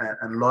smile,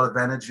 and a lot of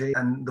energy,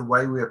 and the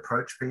way we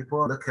approach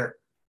people. Look at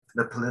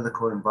the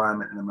political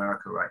environment in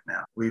America right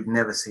now. We've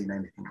never seen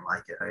anything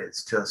like it.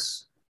 It's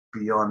just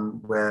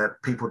beyond where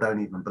people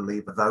don't even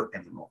believe a vote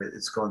anymore.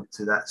 It's gone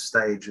to that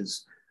stage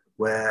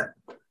where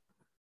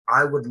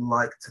I would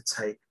like to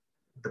take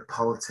the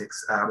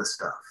politics out of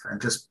stuff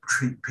and just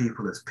treat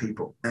people as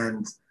people.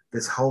 And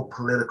this whole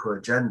political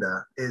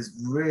agenda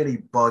is really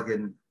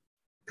bogging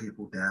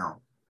people down.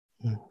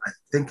 I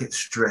think it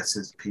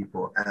stresses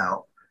people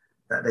out,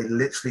 that they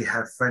literally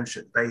have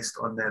friendship based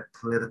on their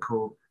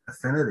political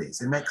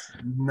affinities. It makes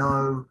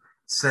no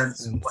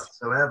sense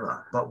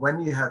whatsoever. But when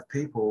you have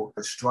people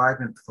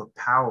striving for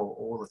power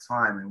all the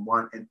time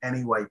in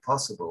any way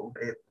possible,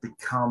 it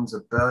becomes a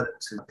burden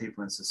to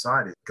people in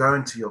society.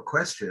 Going to your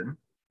question,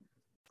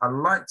 I'd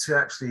like to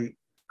actually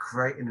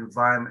create an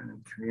environment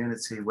and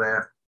community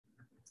where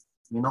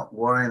you're not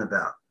worrying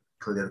about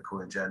political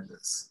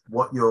agendas.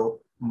 What you're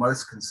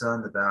most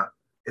concerned about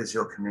is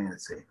your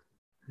community.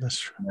 That's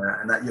true.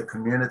 And that your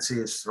community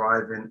is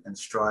thriving and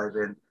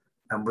striving,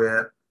 and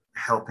we're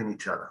helping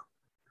each other.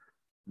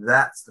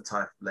 That's the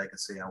type of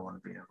legacy I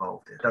want to be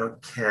involved in. I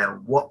don't care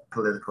what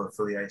political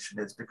affiliation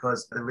is,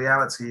 because the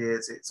reality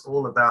is it's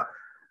all about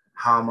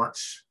how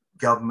much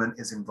government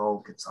is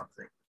involved in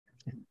something.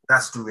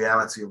 That's the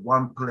reality of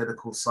one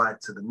political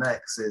side to the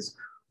next. Is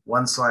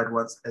one side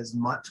wants as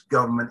much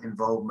government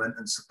involvement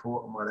and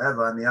support and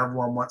whatever, and the other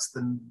one wants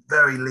the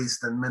very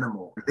least and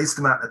minimal. Least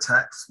amount of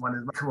tax.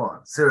 Come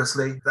on,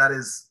 seriously, that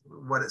is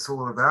what it's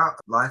all about.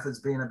 Life has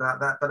been about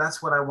that, but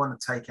that's what I want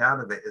to take out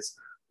of it, is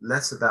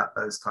less about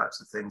those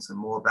types of things and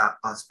more about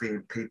us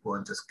being people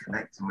and just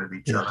connecting with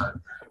each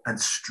other and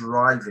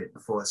striving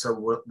for it.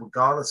 So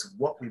regardless of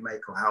what we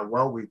make or how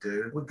well we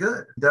do, we're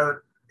good. You don't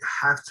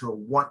have to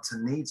want to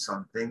need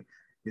something.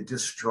 You're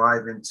just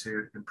striving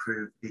to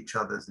improve each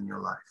other's in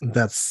your life.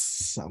 That's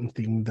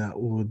something that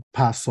would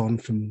pass on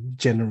from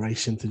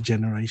generation to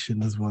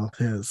generation as well.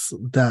 Yes,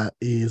 that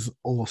is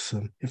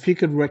awesome. If you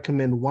could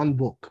recommend one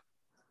book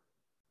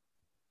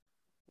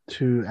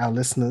to our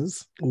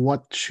listeners,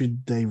 what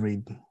should they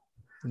read?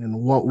 And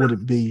what would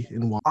it be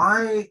and why?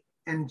 I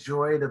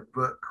enjoyed a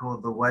book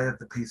called The Way of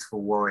the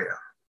Peaceful Warrior.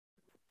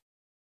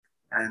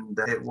 And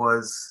it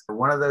was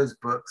one of those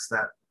books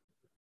that,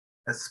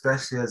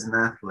 especially as an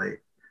athlete,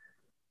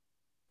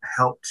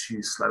 helped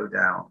you slow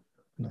down,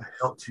 Nice.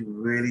 helped you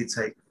really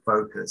take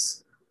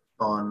focus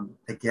on,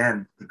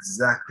 again,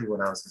 exactly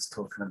what I was just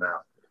talking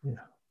about. Yeah.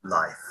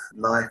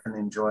 Life and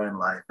enjoying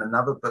life.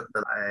 Another book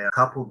that I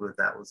coupled with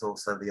that was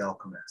also The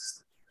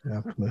Alchemist.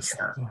 Yeah.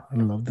 I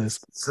love this.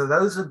 So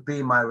those would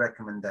be my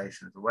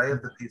recommendations: The Way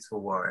of the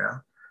Peaceful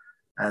Warrior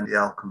and The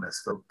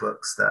Alchemist, are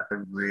books that I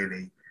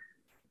really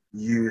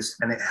used,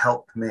 and it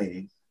helped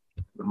me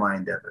with my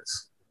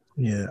endeavors.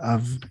 Yeah,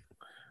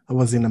 I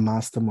was in a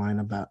mastermind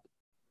about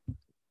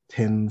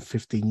 10,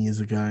 15 years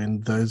ago,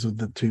 and those were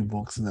the two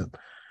books that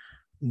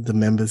the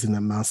members in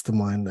that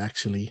mastermind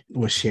actually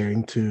were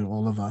sharing to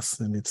all of us.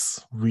 And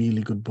it's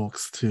really good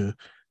books to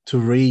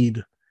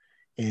read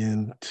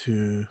and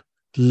to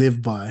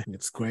live by.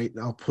 It's great.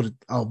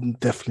 I'll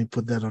definitely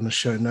put that on the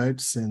show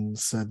notes, and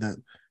so that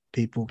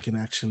people can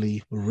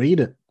actually read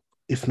it.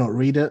 If not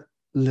read it,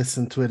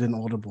 listen to it in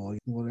Audible.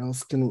 What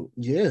else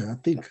I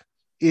think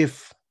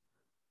if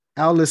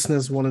our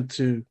listeners wanted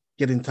to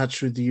get in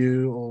touch with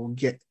you or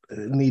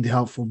need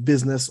help for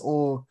business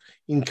or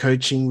in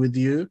coaching with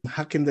you,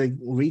 how can they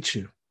reach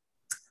you?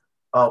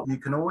 Oh, you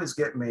can always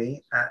get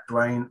me at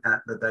Dwayne at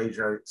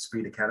Ladejo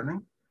Speed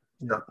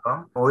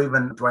Academy.com, or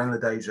even Duane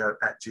Ladejo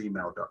at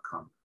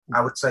gmail.com.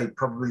 I would say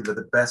probably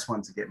the best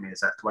one to get me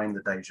is at Duane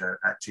Ladejo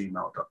at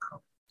gmail.com.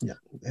 Yeah,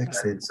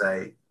 excellent.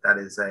 That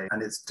is a,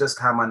 and it's just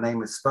how my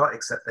name is spelled,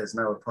 except there's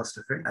no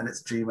apostrophe, and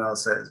it's Gmail,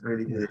 so it's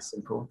really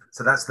simple.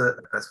 So that's the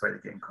best way to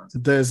get in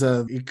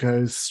contact. It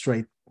goes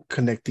straight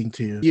connecting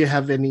to you.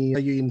 Are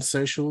you in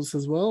socials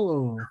as well?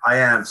 Or? I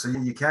am. So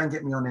you can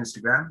get me on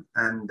Instagram,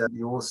 and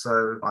you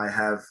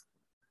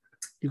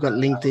got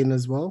LinkedIn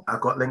as well?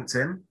 I've got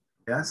LinkedIn.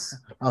 Yes,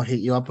 I'll hit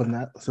you up on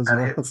that as well.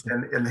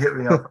 And hit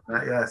me up on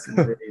that. Yes,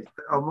 indeed.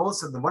 I'm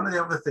also one of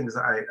the other things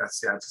that I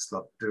just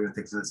love doing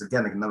things, and it's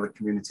again another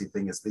community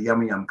thing. Is the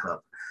Yummy Yum Club.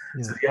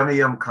 Yeah. So the Yummy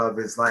Yum Club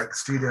is like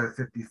Studio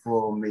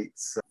 54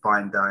 meets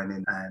fine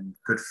dining and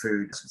good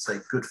food. I should say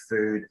good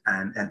food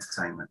and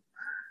entertainment.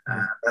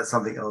 That's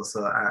something else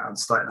I'm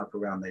starting up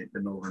around the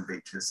Northern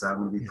Beaches. So I'm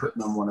going to be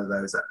putting on one of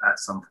those at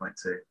some point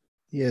too.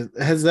 Yeah,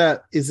 is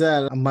that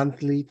a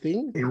monthly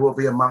thing? It will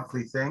be a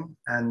monthly thing,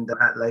 and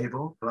at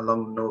Label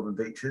along the Northern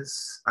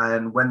Beaches.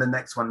 And when the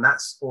next one,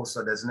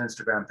 there's an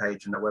Instagram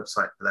page and a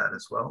website for that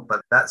as well.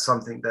 But that's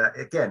something that,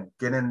 again,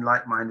 getting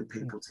like-minded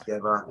people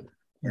together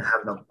and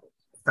having a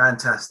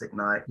fantastic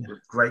night with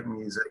great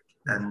music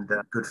and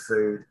good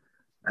food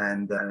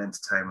and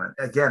entertainment.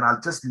 Again, I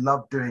just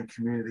love doing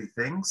community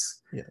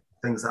things,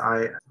 things that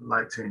I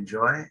like to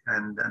enjoy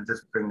and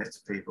just bring it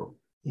to people.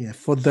 Yeah,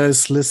 for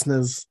those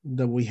listeners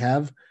that we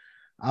have,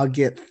 I'll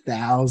get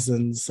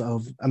thousands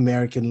of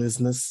American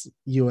listeners,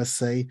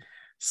 USA.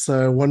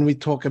 So when we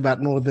talk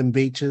about Northern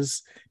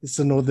Beaches, it's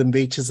the Northern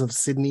Beaches of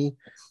Sydney,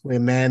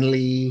 where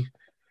Manly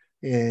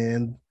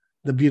and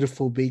the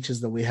beautiful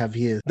beaches that we have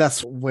here.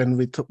 That's when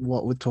we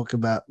talk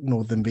about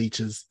Northern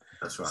Beaches.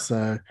 That's right.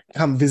 So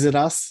come visit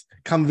us.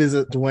 Come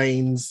visit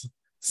Dwayne's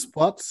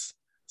spots.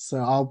 So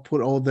I'll put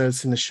all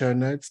those in the show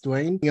notes.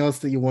 Dwayne, anything else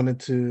that you wanted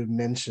to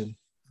mention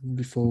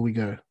before we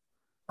go?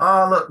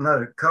 Oh, look,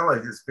 no,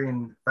 Carlo, it's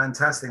been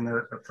fantastic.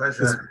 A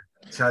pleasure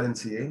chatting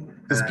to you.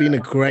 It's been a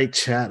great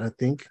chat, I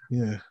think.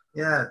 Yeah.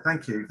 Yeah,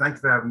 thank you. Thank you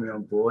for having me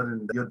on board.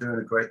 And you're doing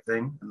a great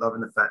thing.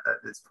 Loving the fact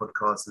that this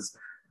podcast is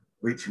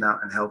reaching out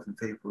and helping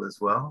people as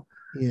well.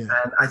 Yeah.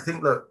 And I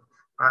think,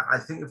 I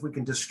think if we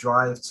can just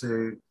strive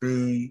to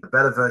be a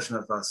better version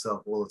of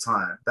ourselves all the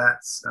time,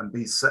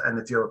 and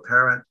if you're a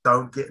parent,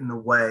 don't get in the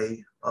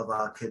way of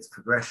our kids'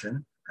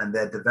 progression and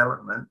their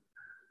development,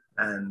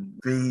 and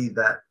be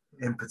that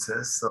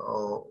impetus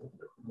or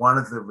one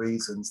of the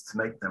reasons to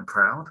make them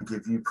proud,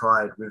 give you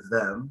pride with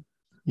them.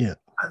 Yeah.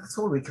 And that's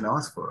all we can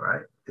ask for,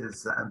 right?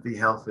 Is and be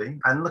healthy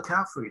and look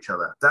out for each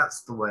other.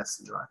 That's the way I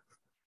see life.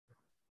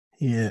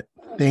 Yeah.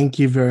 Thank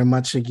you very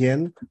much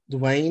again,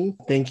 Dwayne.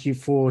 Thank you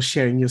for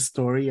sharing your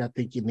story. I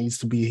think it needs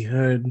to be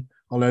heard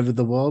all over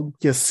the world.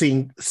 Just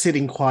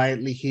sitting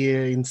quietly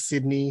here in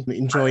Sydney,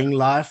 enjoying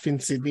life in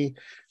Sydney.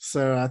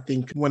 So I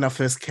think when I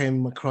first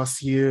came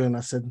across you and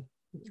I said,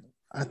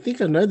 I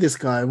think I know this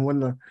guy. And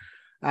when I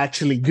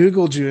actually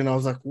Googled you and I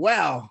was like,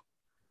 wow,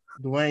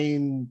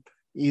 Dwayne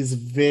is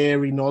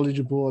very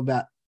knowledgeable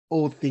about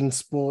all things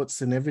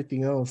sports and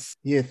everything else.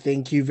 Yeah,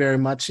 thank you very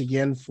much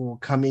again for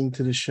coming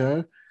to the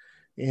show.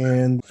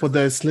 And for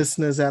those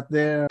listeners out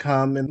there,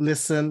 come and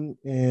listen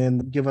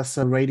and give us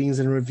a ratings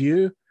and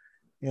review.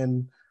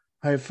 And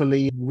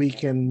hopefully we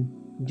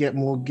can get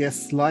more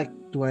guests like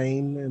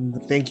Dwayne.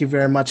 And thank you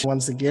very much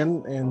once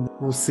again. And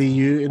we'll see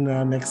you in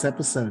our next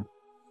episode.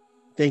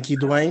 Thank you,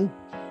 Dwayne.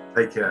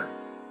 Take care.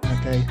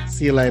 Okay,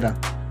 see you later.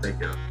 Take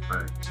care.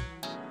 Bye.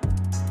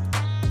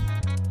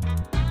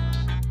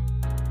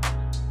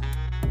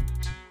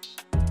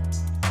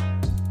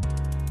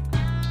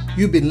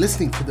 You've been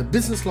listening to the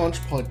Business Launch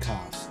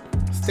Podcast.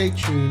 Stay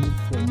tuned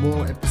for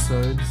more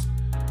episodes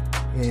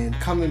and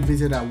come and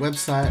visit our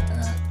website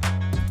at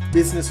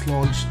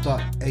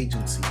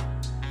businesslaunch.agency.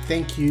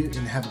 Thank you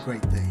and have a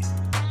great day.